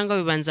byo cyangwa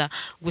bibanza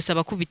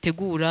gusaba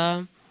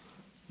kubitegura,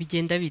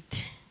 bigenda bite?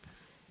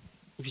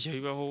 Ibyo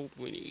bibaho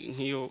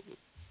nk'iyo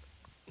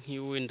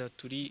wenda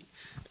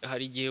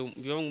hari igihe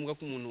biba ngombwa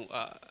ko umuntu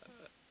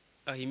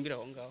ahimbira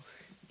aho ngaho.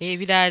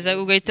 Biraza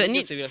ugahita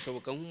byose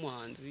birashoboka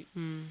nk'umuhanzi.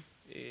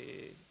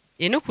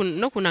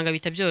 No kunanga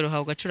bita byoroha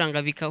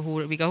ugacuranga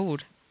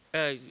bigahura.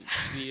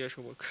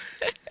 Birashoboka.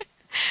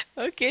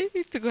 Okay,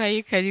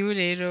 tuguhaye karibu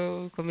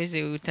rero,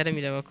 ukomeze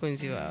utaramira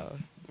abakunzi bawe.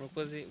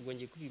 Murakoze. Ubwo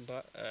ngiye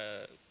kurimba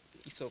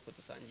isoko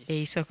dusangiye.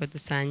 Isoko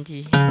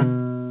dusangiye.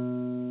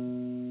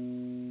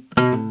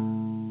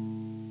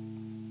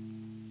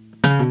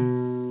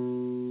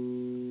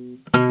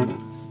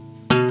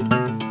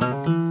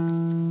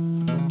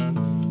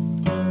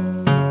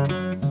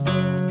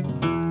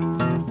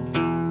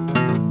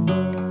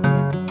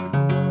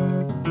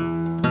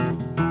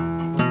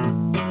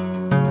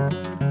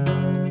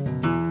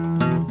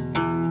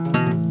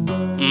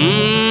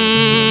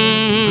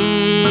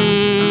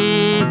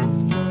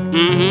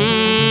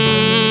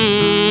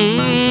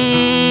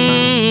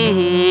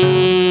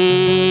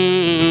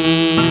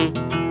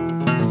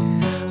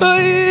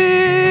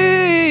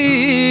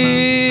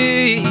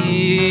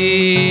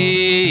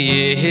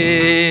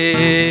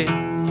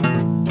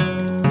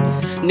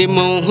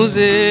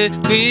 Nimuze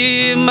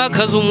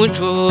twimakaza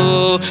umuco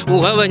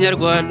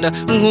w'Abanyarwanda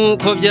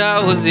nk'uko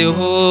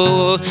byahozeho,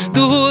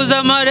 duhuza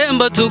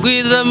amarembo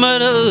tugwiza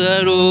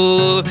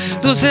amararo,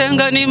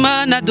 dusengana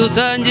Imana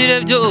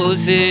dusangire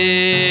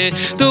byose,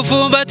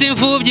 dufumbata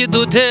imfubyi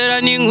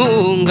duterana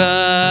inkunga,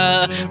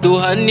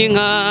 duhana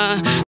inka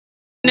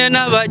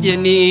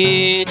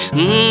n'abageni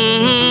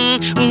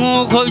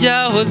nk'uko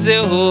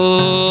byahozeho,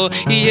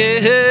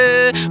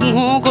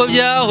 nk'uko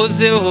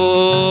byahozeho.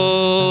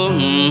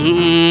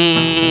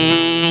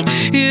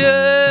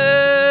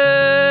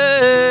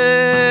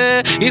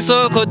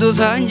 Isoko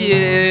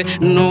dusangiye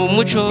ni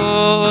umuco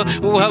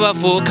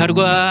w'abavuka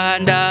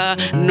Rwanda,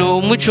 ni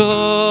umuco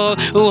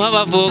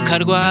w'abavuka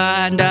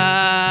Rwanda.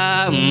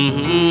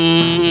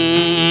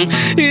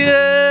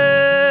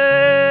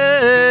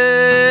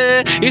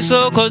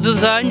 Isoko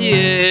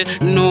dusangiye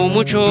ni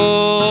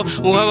umuco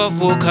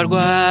w'abavuka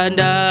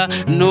Rwanda,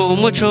 ni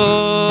umuco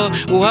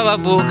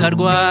w'abavuka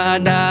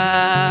Rwanda.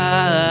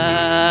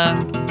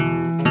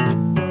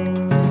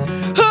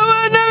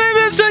 Abana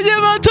b'ibisage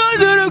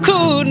batonda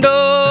urukundo,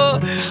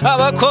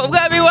 abakobwa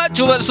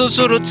b'iwacu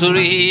basusurutsa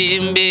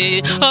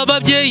uruhimbi,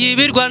 ababyeyi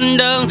b'i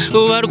Rwanda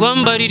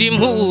barwambarira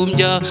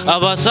impumbya,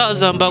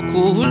 abasaza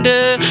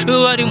mbakunde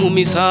bari mu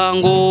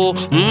misango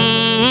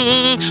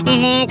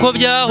nk'uko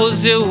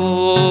byahozeho,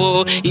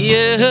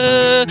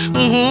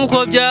 nk'uko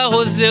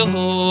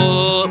byahozeho.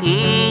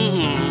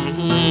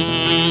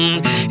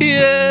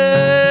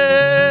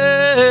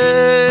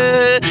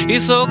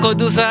 Isoko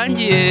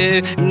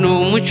dusangiye ni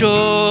umuco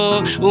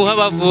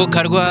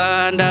w'abavuka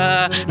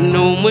Rwanda, ni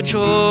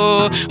umuco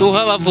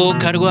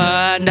w'abavuka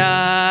Rwanda.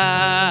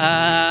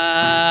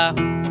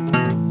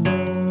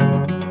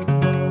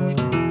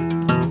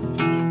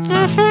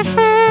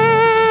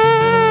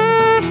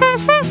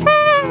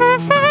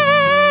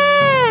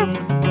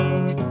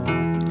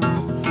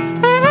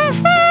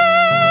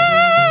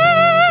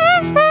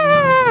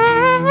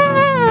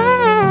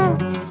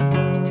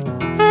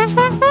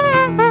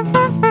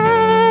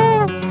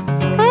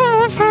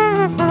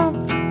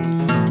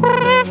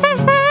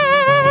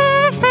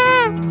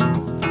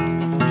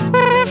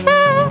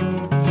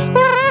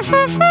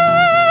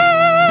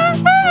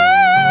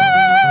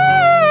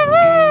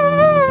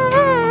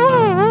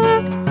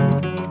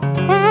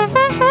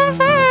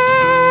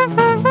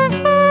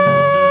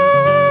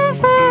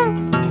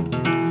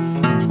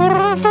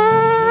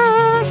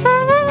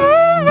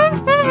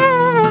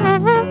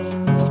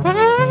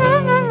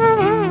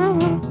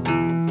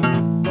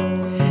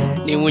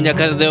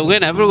 Munyakazi ubwe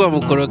nabwo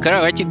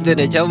mukorokara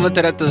wakidene cyangwa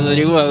mutaratozo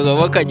rimwe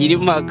bakagira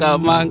impaka.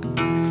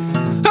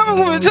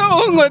 nkubita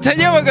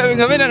nkotanye abagabo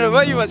nkabena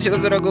bayibashira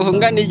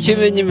ziraguhunga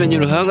n'ikimenyimenyi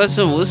uruhanga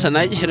so musa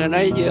nagera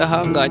nagiye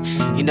ahanganye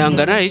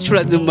inanga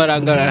nayicuraze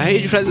marangara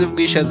nayicuraze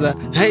bwishaza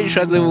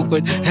nayicuraze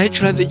bukoje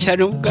nayicuraze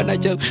cyane mugana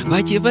cyane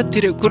bagiye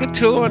batire kuri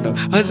turabona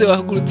maze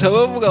bahagurutsa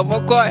bavuga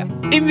amakwaya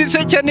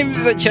imiseke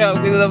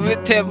kirabwiza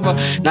bitemba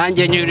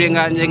nanjye nyuri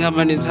nganje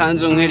nkamani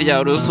nsanze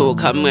nk'irya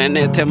rusuka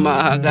mwene tema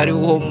hagari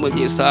uwo mu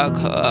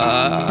gisaka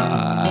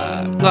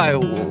ngayo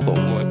nguko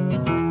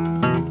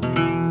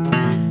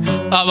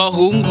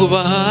abahungu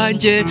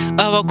bahanje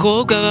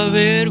abakobwa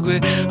baberwe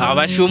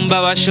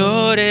abashumba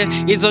bashore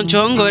izo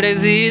nshongore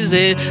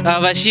zize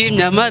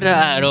abashimye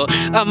amararo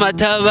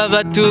amataba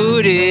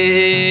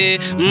bature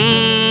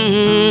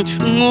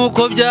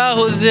nkuko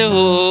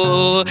byahozeho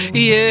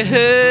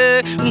yehe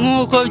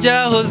nkuko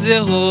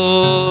byahozeho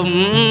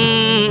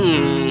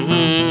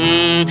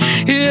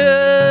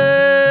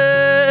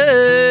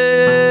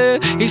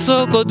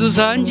isoko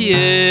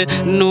dusangiye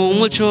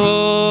n'umuco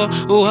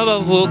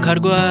w'abavuka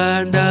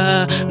Rwanda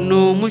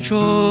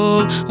n'umuco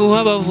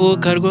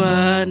w'abavuka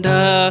Rwanda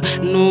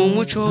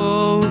n'umuco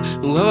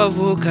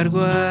w'abavuka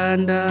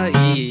Rwanda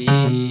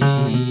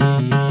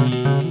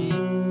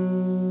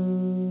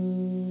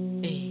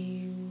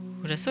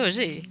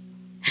urasoje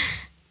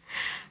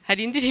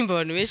hari indirimbo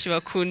abantu benshi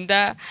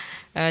bakunda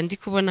ndi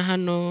kubona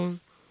hano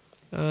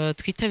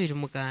twitabira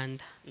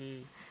umuganda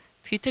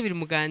twitabira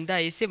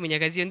umuganda ese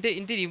Munyakazi iyo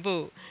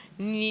indirimbo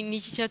ni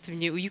iki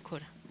cyatumye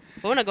uyikora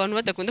wabonaga abantu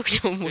badakunda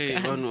kujya mu muganda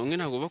abantu bamwe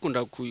ntabwo bakunda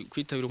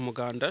kwitabira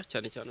umuganda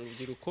cyane cyane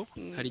urubyiruko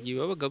hari igihe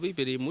babaga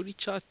bibereye muri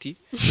chat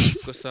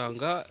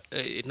ugasanga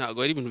ntabwo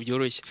ari ibintu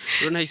byoroshye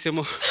rero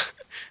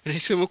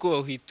nahisemo ko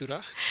bahwitura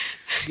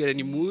kugira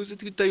ni muze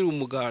twitabira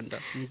umuganda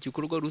ni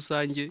igikorwa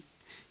rusange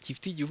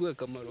gifite igihugu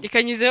akamaro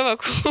ikanyuzeho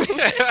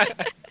bakunda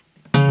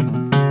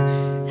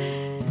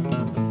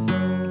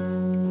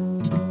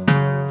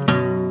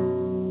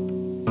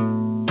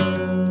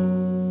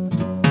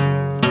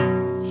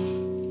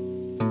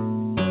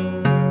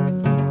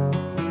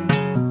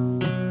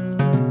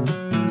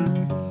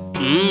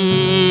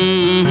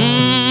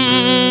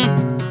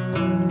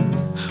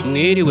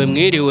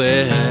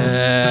mwiriwe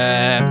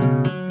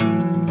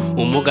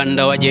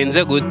umuganda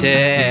wagenze gute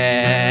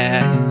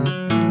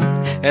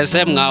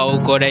ese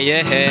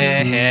mwawukoreye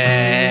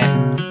hehe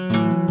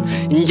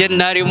nge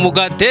nari mu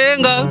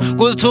gatenga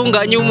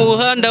gutunganya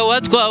umuhanda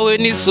watwawe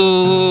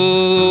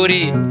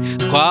n'isuri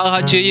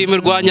twahaciye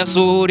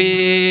imirwanyasuri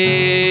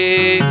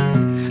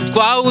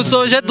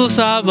twawusoje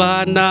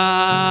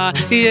dusabana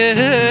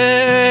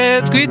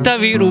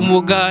twitabira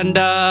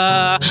umuganda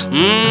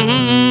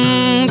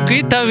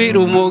twitabira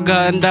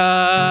umuganda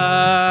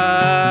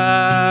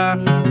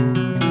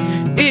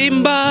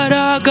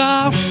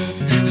imbaraga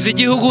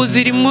z'igihugu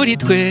ziri muri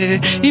twe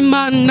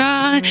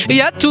Imana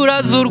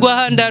yaturaze u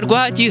Rwanda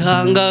rwa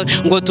gihanga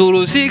ngo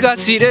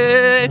turusigasire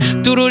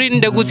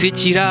tururinde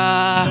gutsikira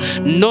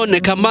none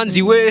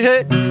kamanzi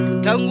wehe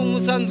utanga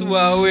umusanzu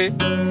wawe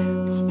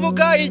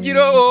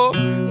mugahigiro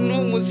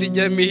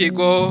n'umusijya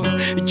mihigo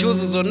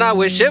icyuzuzo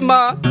nawe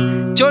shema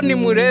cyo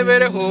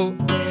nimurebereho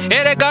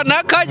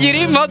erekana kagira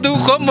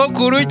impadukomo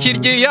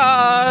kurukirya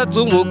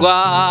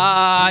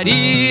z'umugwari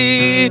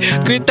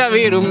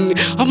twitabira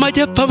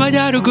amajyepfo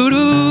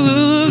amajyaruguru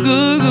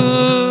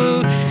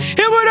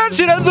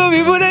iburasirazuba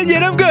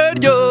iburengera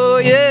bwaryo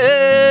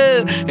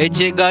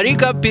Kigali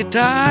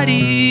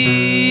kapitali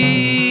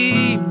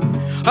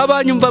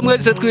abanyumva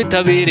mwese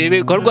twitabira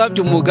ibikorwa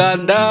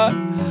by'umuganda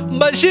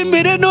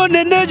mbashimire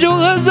none n'ejo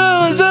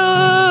hazaza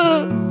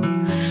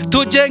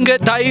tujenge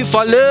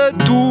taifa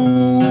letu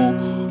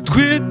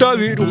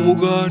twitabira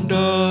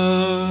umuganda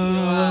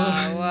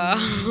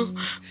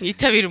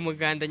mwitabira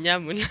umuganda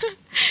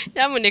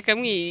nyamuneka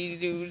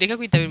mwireka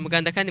kwitabira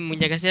umuganda kandi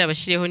Munyakazi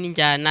abashireho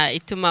n'injyana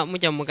ituma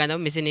mujya mu muganda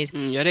bumeze neza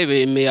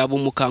yarebeye abo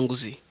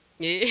mukanguzi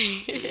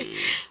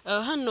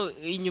hano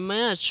inyuma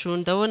yacu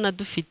ndabona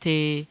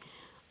dufite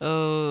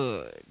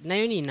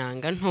nayo ni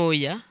inanga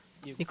ntoya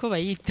niko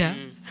bayita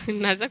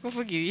naza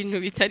kuvuga ibintu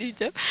bitari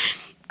byo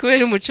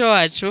kubera umuco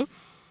wacu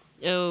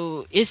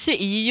ese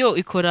iyi yo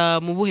ikora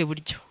mu buhe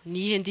buryo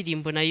nihe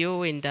ndirimbo nayo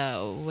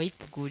wenda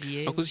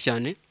wayiteguriye akoze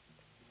cyane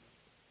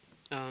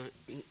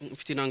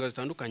ufite inanga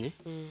zitandukanye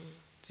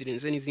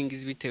zirenze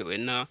n'izingizi bitewe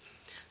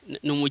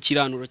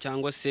n'umukiranuro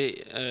cyangwa se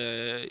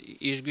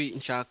ijwi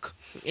nshaka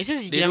ese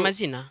zigira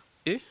amazina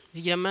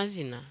zigira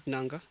amazina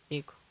inanga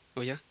yego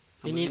oya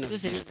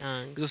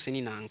zose ni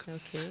inanga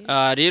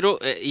rero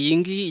iyi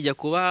ngiyi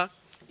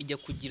ijya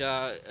kugira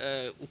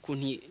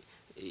ukuntu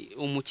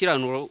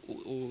umukiranuro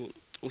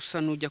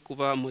usa n'ujya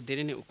kuba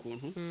moderne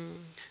ukuntu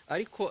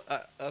ariko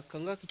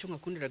akangaka icyo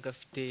nkakundira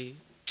gafite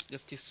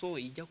so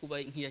ijya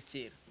kuba nk'iya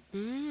kera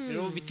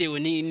rero bitewe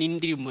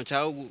n'indirimbo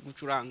cyangwa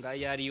gucuranga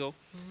yariyo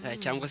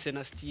cyangwa se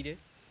na style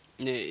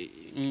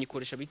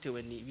nyikoresha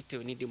bitewe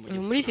n'indirimbo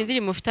muri izi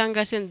ndirimbo ufite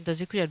angase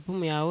ndazi kuri album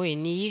yawe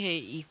ni iyihe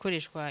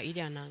ikoreshwa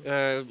iriya nanga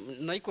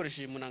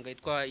nayikoresheje mu nanga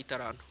yitwa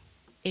itaranto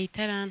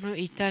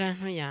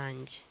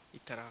yanjye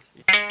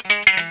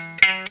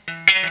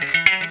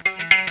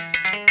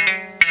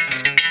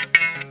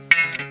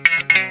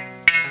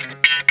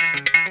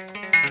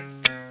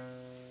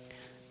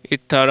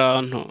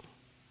itaranto.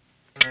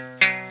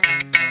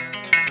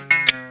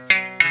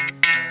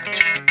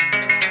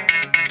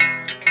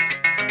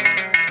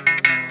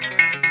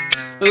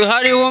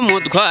 Hariho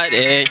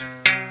umutware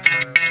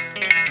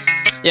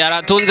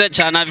yaratunze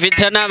cyane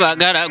afite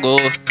n'abagaragu,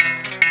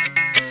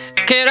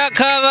 kera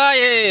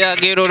kabaye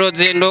agira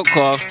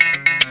uruzinduko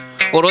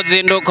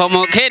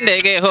mu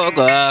kindi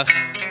gihugu,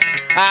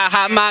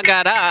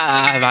 ahamagara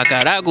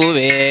abagaragu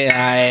be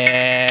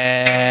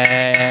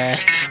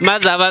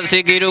maze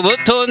abasigira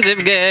ubutunzi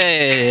bwe.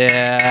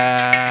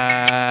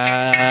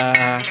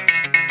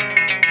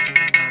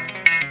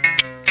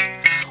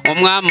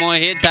 Umwami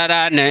uhita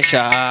arane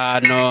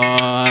eshanu,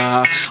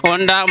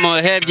 undi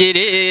amuha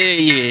ebyiri,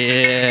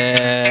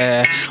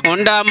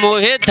 undi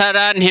amuhita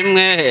arane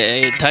imwe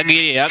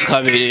itagira iya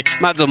kabiri,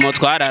 maze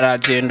umutware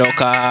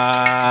arazinduka.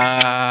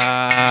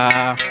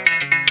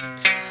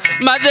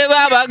 Maze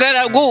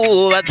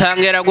babagaragu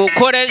batangira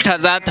gukoresha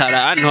za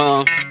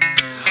taranto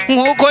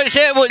nk'uko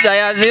shebuja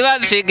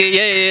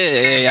yazibasigiye.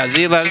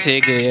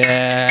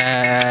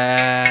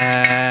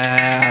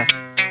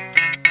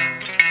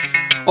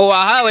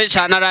 Uwahawe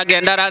cyane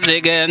aragenda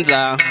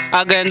arazigenza,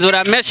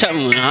 agenzura mesha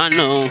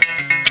munano.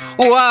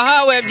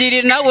 Uwahawe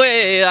ebyiri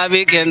nawe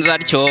abigenza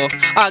atyo,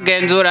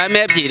 agenzura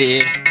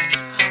ebyiri.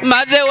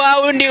 Maze wa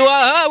wundi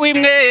wahawe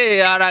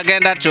imwe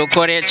aragenda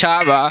acukura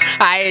icaba,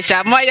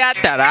 ahishamo ya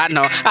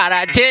taranto,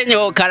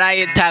 aratinyuka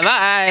arayitaba.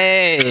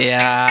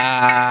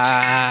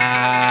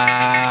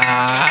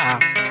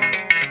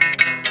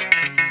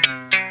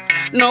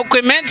 Nuko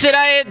iminsi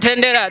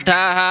irahita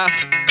ataha,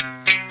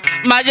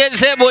 maze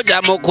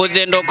sebuja mu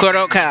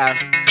kuzindukoroka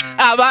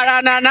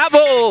abarana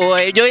nabo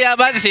ibyo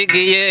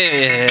yabasigiye.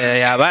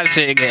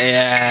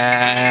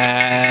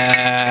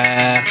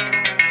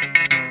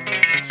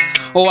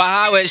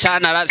 Uwahawe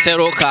cyane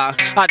araseruka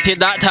ati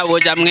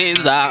databuja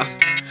mwiza,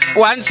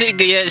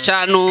 wansigiye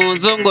eshanu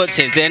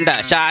zungutse zenda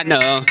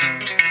eshanu.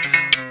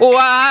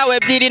 Uwahawe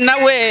ebyiri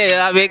nawe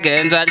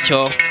abigenza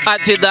atyo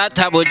ati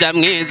databuja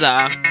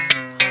mwiza,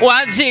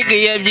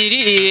 wansigiye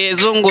ebyiri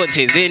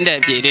zungutse izindi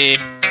ebyiri.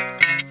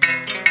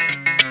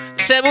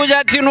 Sebuja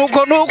ati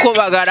nuko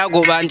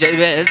bagaragu banje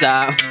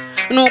beza,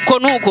 nuko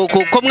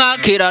kuko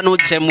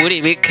mwakiranutse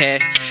muri bike,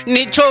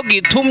 nico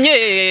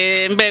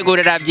gitumye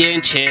mbegurira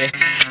byinshi.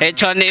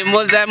 Eco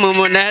nimuze mu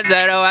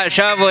munezero wa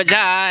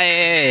shobuja.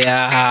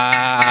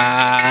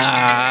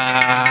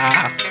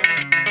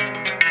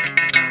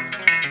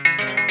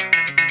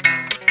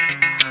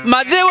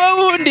 Maze wa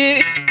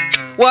wundi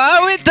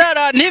wawe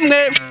itaranto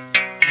imwe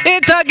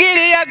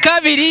itagira iya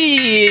kabiri,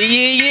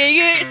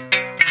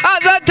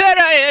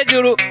 azatera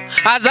hejuru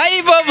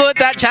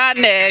azayivovota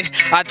cyane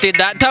ati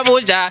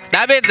databuja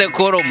ndabizi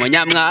ko uri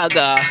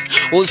umunyamwaga,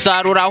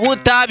 usarura aho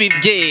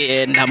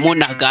utabibye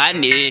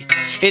ndamunagani.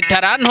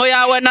 Itaranto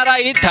yawe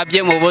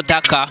narayitabye mu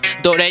butaka,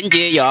 dore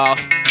ngiyo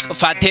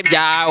fata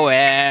ibyawe.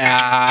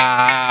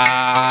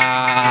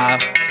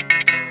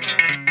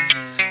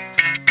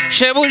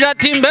 Shebuja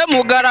ati mbe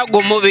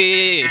mugaragu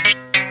mubi,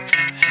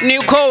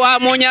 niko wa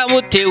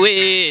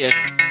munyabutiwe,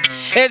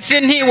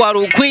 ese ntiwari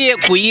ukwiye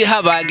kuyiha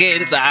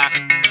abagenza,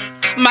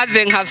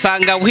 maze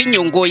nkasanga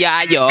w'inyungu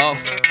yayo.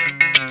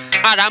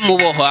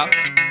 Aramuboha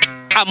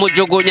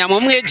amujugunya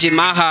mu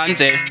mwijima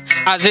hanze,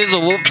 azize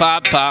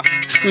ubupfapfa,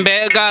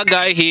 mbega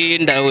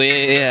agahinda we.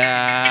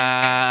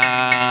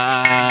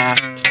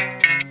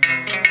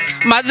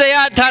 Maze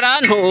ya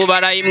taranto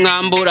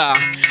barayimwambura,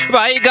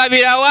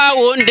 bayigabira wa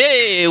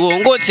wundi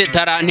wungutse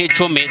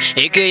itaranto 10,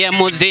 igiye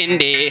mu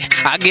zindi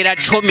agira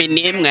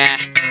 11.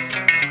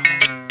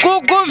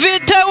 Kuko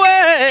ufite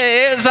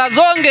we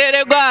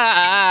zazongererwa,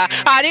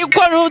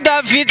 ariko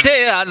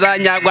n'udafite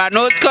azanyagwa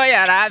n'utwo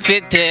yari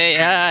afite.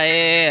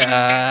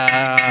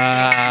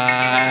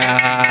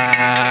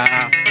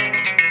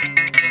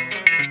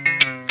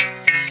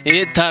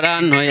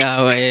 Itaranto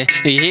yawe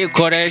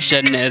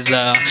iyikoreshe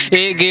neza,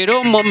 igira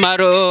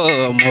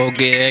umumaro mu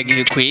gihe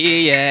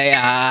gikwiye.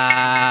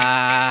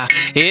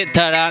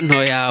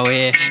 Itaranto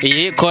yawe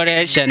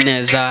iyikoreshe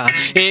neza,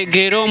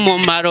 igira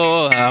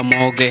umumaro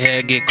mu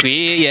gihe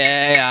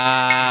gikwiye.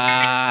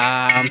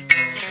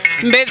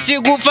 Mbese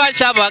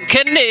gufasha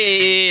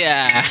abakene,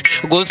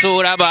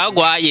 gusura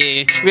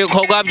abagwaye,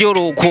 bikorwa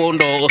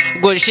by'urukundo,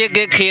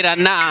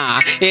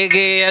 gushigikirana.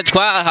 Igihe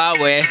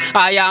twahawe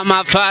aya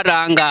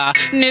mafaranga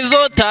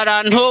nizo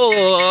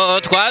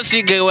taranto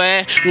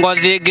twasigiwe ngo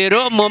zigire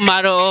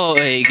umumaro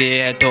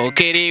igihe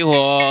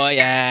tukiriho.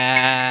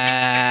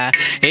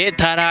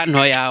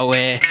 Itaranto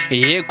yawe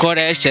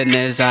iyikoreshe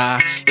neza,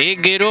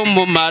 igira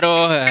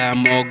umumaro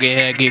mu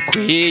gihe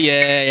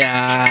gikwiye.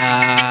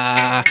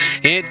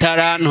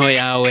 Itaranto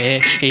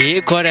yawe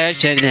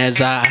iyikoreshe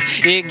neza,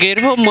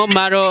 igira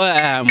umumaro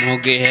mu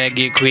gihe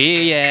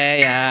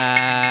gikwiye.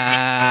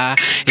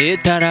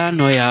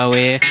 Itaranto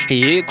yawe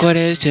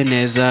iyikoreshe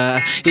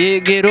neza,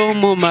 igira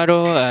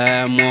umumaro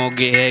mu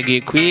gihe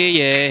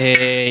gikwiye.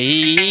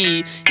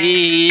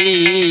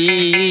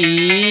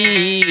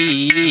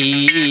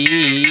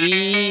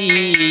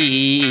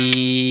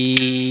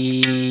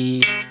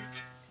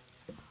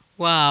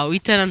 Wow. yawe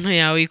itaranto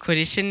yawe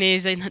ikoreshe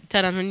neza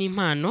itaranto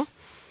n'impano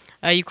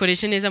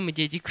ayikoreshe neza mu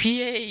gihe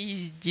gikwiye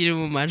igira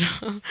umumaro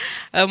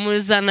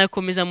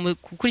muzanakomeza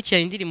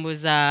gukurikirana indirimbo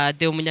za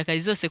Deo Munyakazi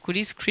zose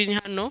kuri screen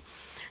hano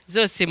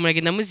zose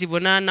muragenda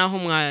muzibona naho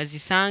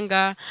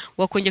mwazisanga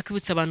wakongeye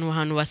kwibutsa abantu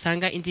ahantu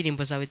basanga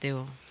indirimbo zawe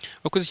Deo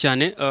wakoze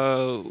cyane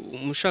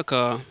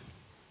umushaka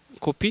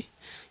copy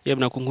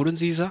yabona ku nkuru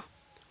nziza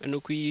no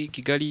ku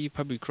Kigali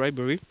Public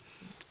Library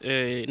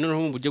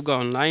noneho mu buryo bwa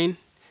online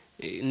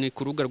ni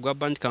ku rubuga rwa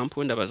Bandcamp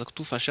wenda baza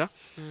kutufasha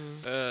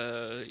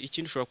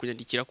ikindi ushobora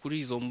kunyandikira kuri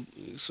izo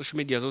social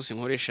media zose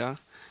nkoresha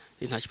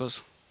nta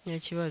kibazo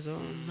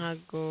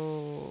ntago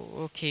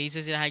okay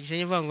izo zirahagije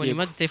nivuga ngo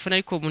nimero de telefone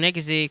ariko umuntu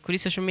yageze kuri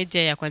social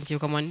media yakwandikiye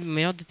ukamuha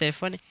nimero de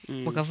telefone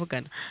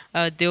mukavugana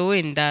Deo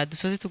wenda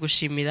dusoze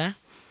tugushimira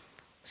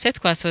se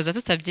twasoza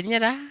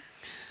tutabyinyara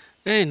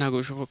ntago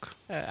bishoboka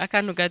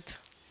akantu gato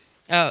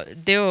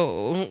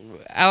Deo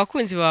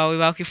abakunzi bawe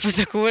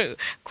bakwifuza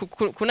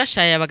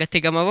kunashaya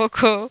bagatega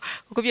amaboko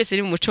kuko byose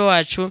ari mu muco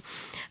wacu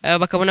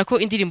bakabona ko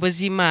indirimbo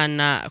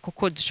z'Imana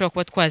kuko dushobora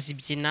kuba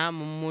twazibyina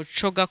mu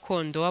muco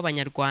gakondo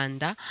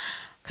w'abanyarwanda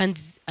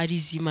kandi ari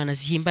iz'Imana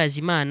zihimbaza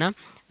Imana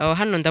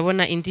hano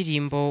ndabona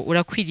indirimbo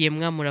urakwiriye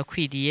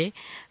murakwiriye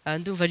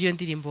ndumva ariyo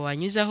ndirimbo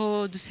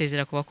wanyuzaho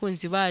dusezera ku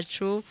bakunzi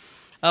bacu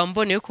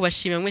mbone yo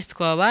kubashimira mwese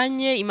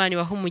twabanye Imana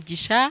ibaho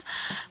umugisha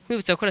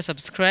mwibutsa gukora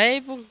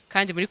subscribe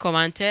kandi muri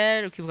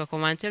commentaire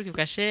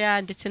ukibuka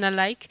share ndetse na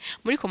like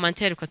muri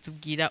commentaire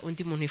ukatubwira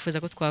undi muntu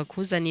yifuza ko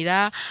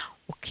twakuzanira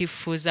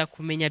ukifuza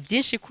kumenya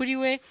byinshi kuri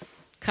we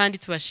kandi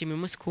tubashimira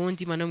umunsi ku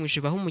wundi Imana mu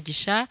ijuru ibaho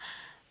umugisha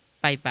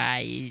bye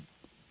bye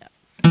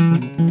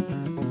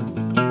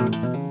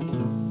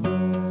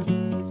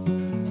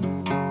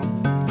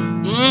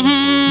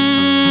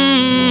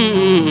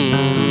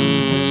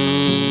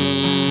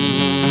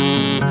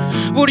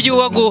buryo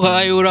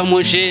waguhaye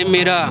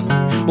uramushimira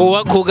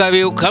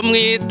uwakugabiye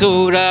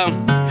ukamwitura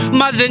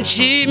maze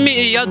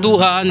nshimire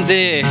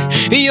yaduhanze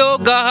iyo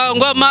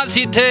gahangwa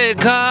amazi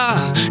iteka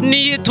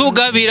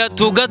niyitugabira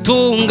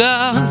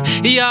tugatunga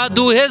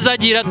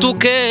yaduhezagira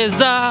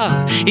tukeza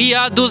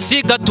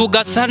yadusiga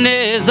tugasa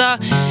neza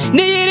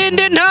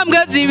niyirinde intambwe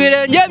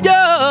z'ibirenge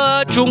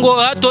byacu ngo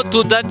hato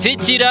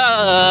tudatsikira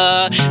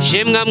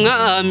shemwa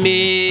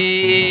mwami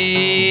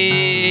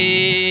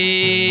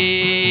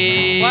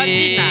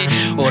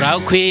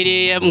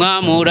urakwiriye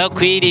mwami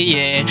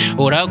urakwiriye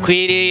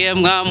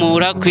mwami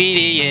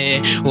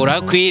urakwiriye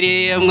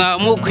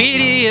mwami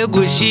ukwiriye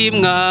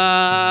gushimwa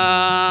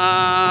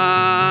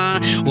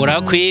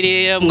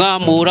urakwiriye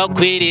mwami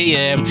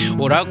urakwiriye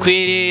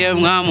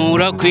mwami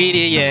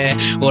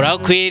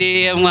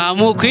urakwiriye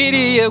mwami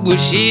ukwiriye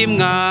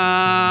gushimwa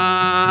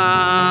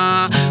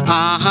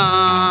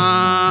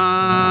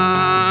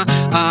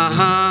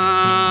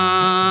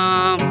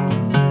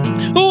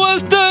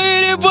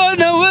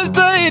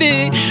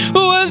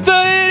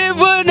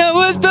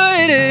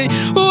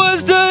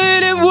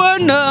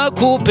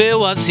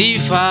kupewa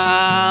sifa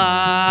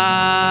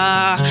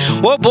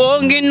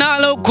obongi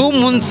nalo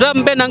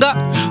kumunzambe nanga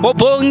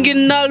obongi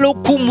nalo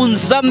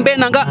kumunzambe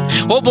nanga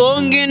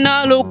obongi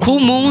nalo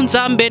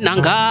kumunzambe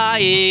nanga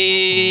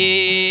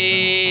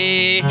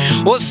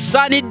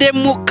osanide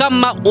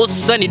mukama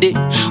osanide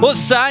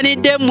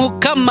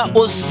mukama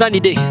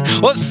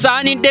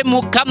osanide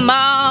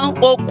mukama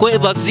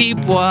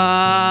okwebazibwa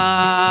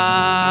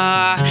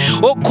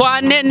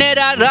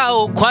okwanenerara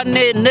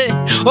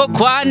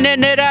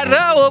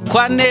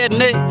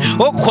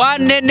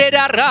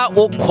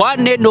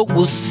okwane no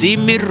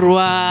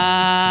gusimirwa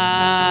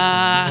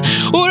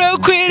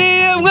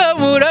urakwiriye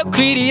mwami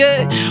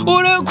urakwiriye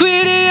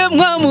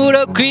mwami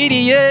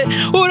urakwiriye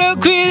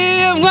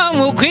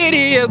mwami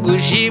ukwiriye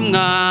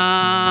gushimwa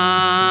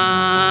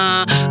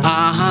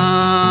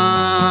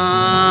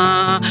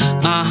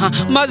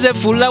maze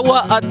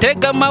fulawa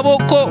atega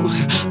amaboko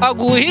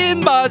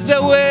aguhimbaze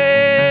we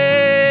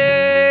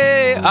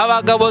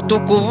abagabo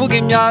tukuvuga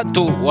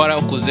imyato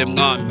warakuze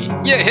mwami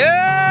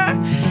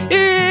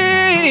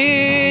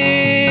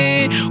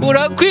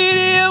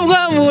urakwiriye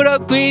mwami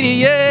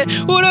urakwiriye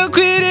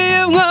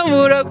mwami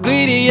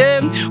urakwiriye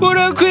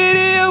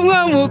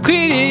mwami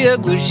ukwiriye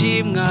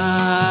gushimwa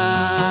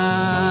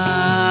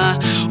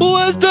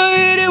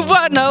wastahili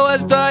Bwana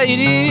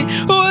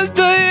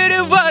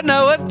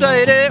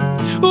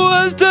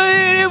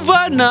wastahili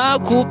Bwana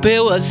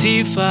kupewa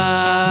sifa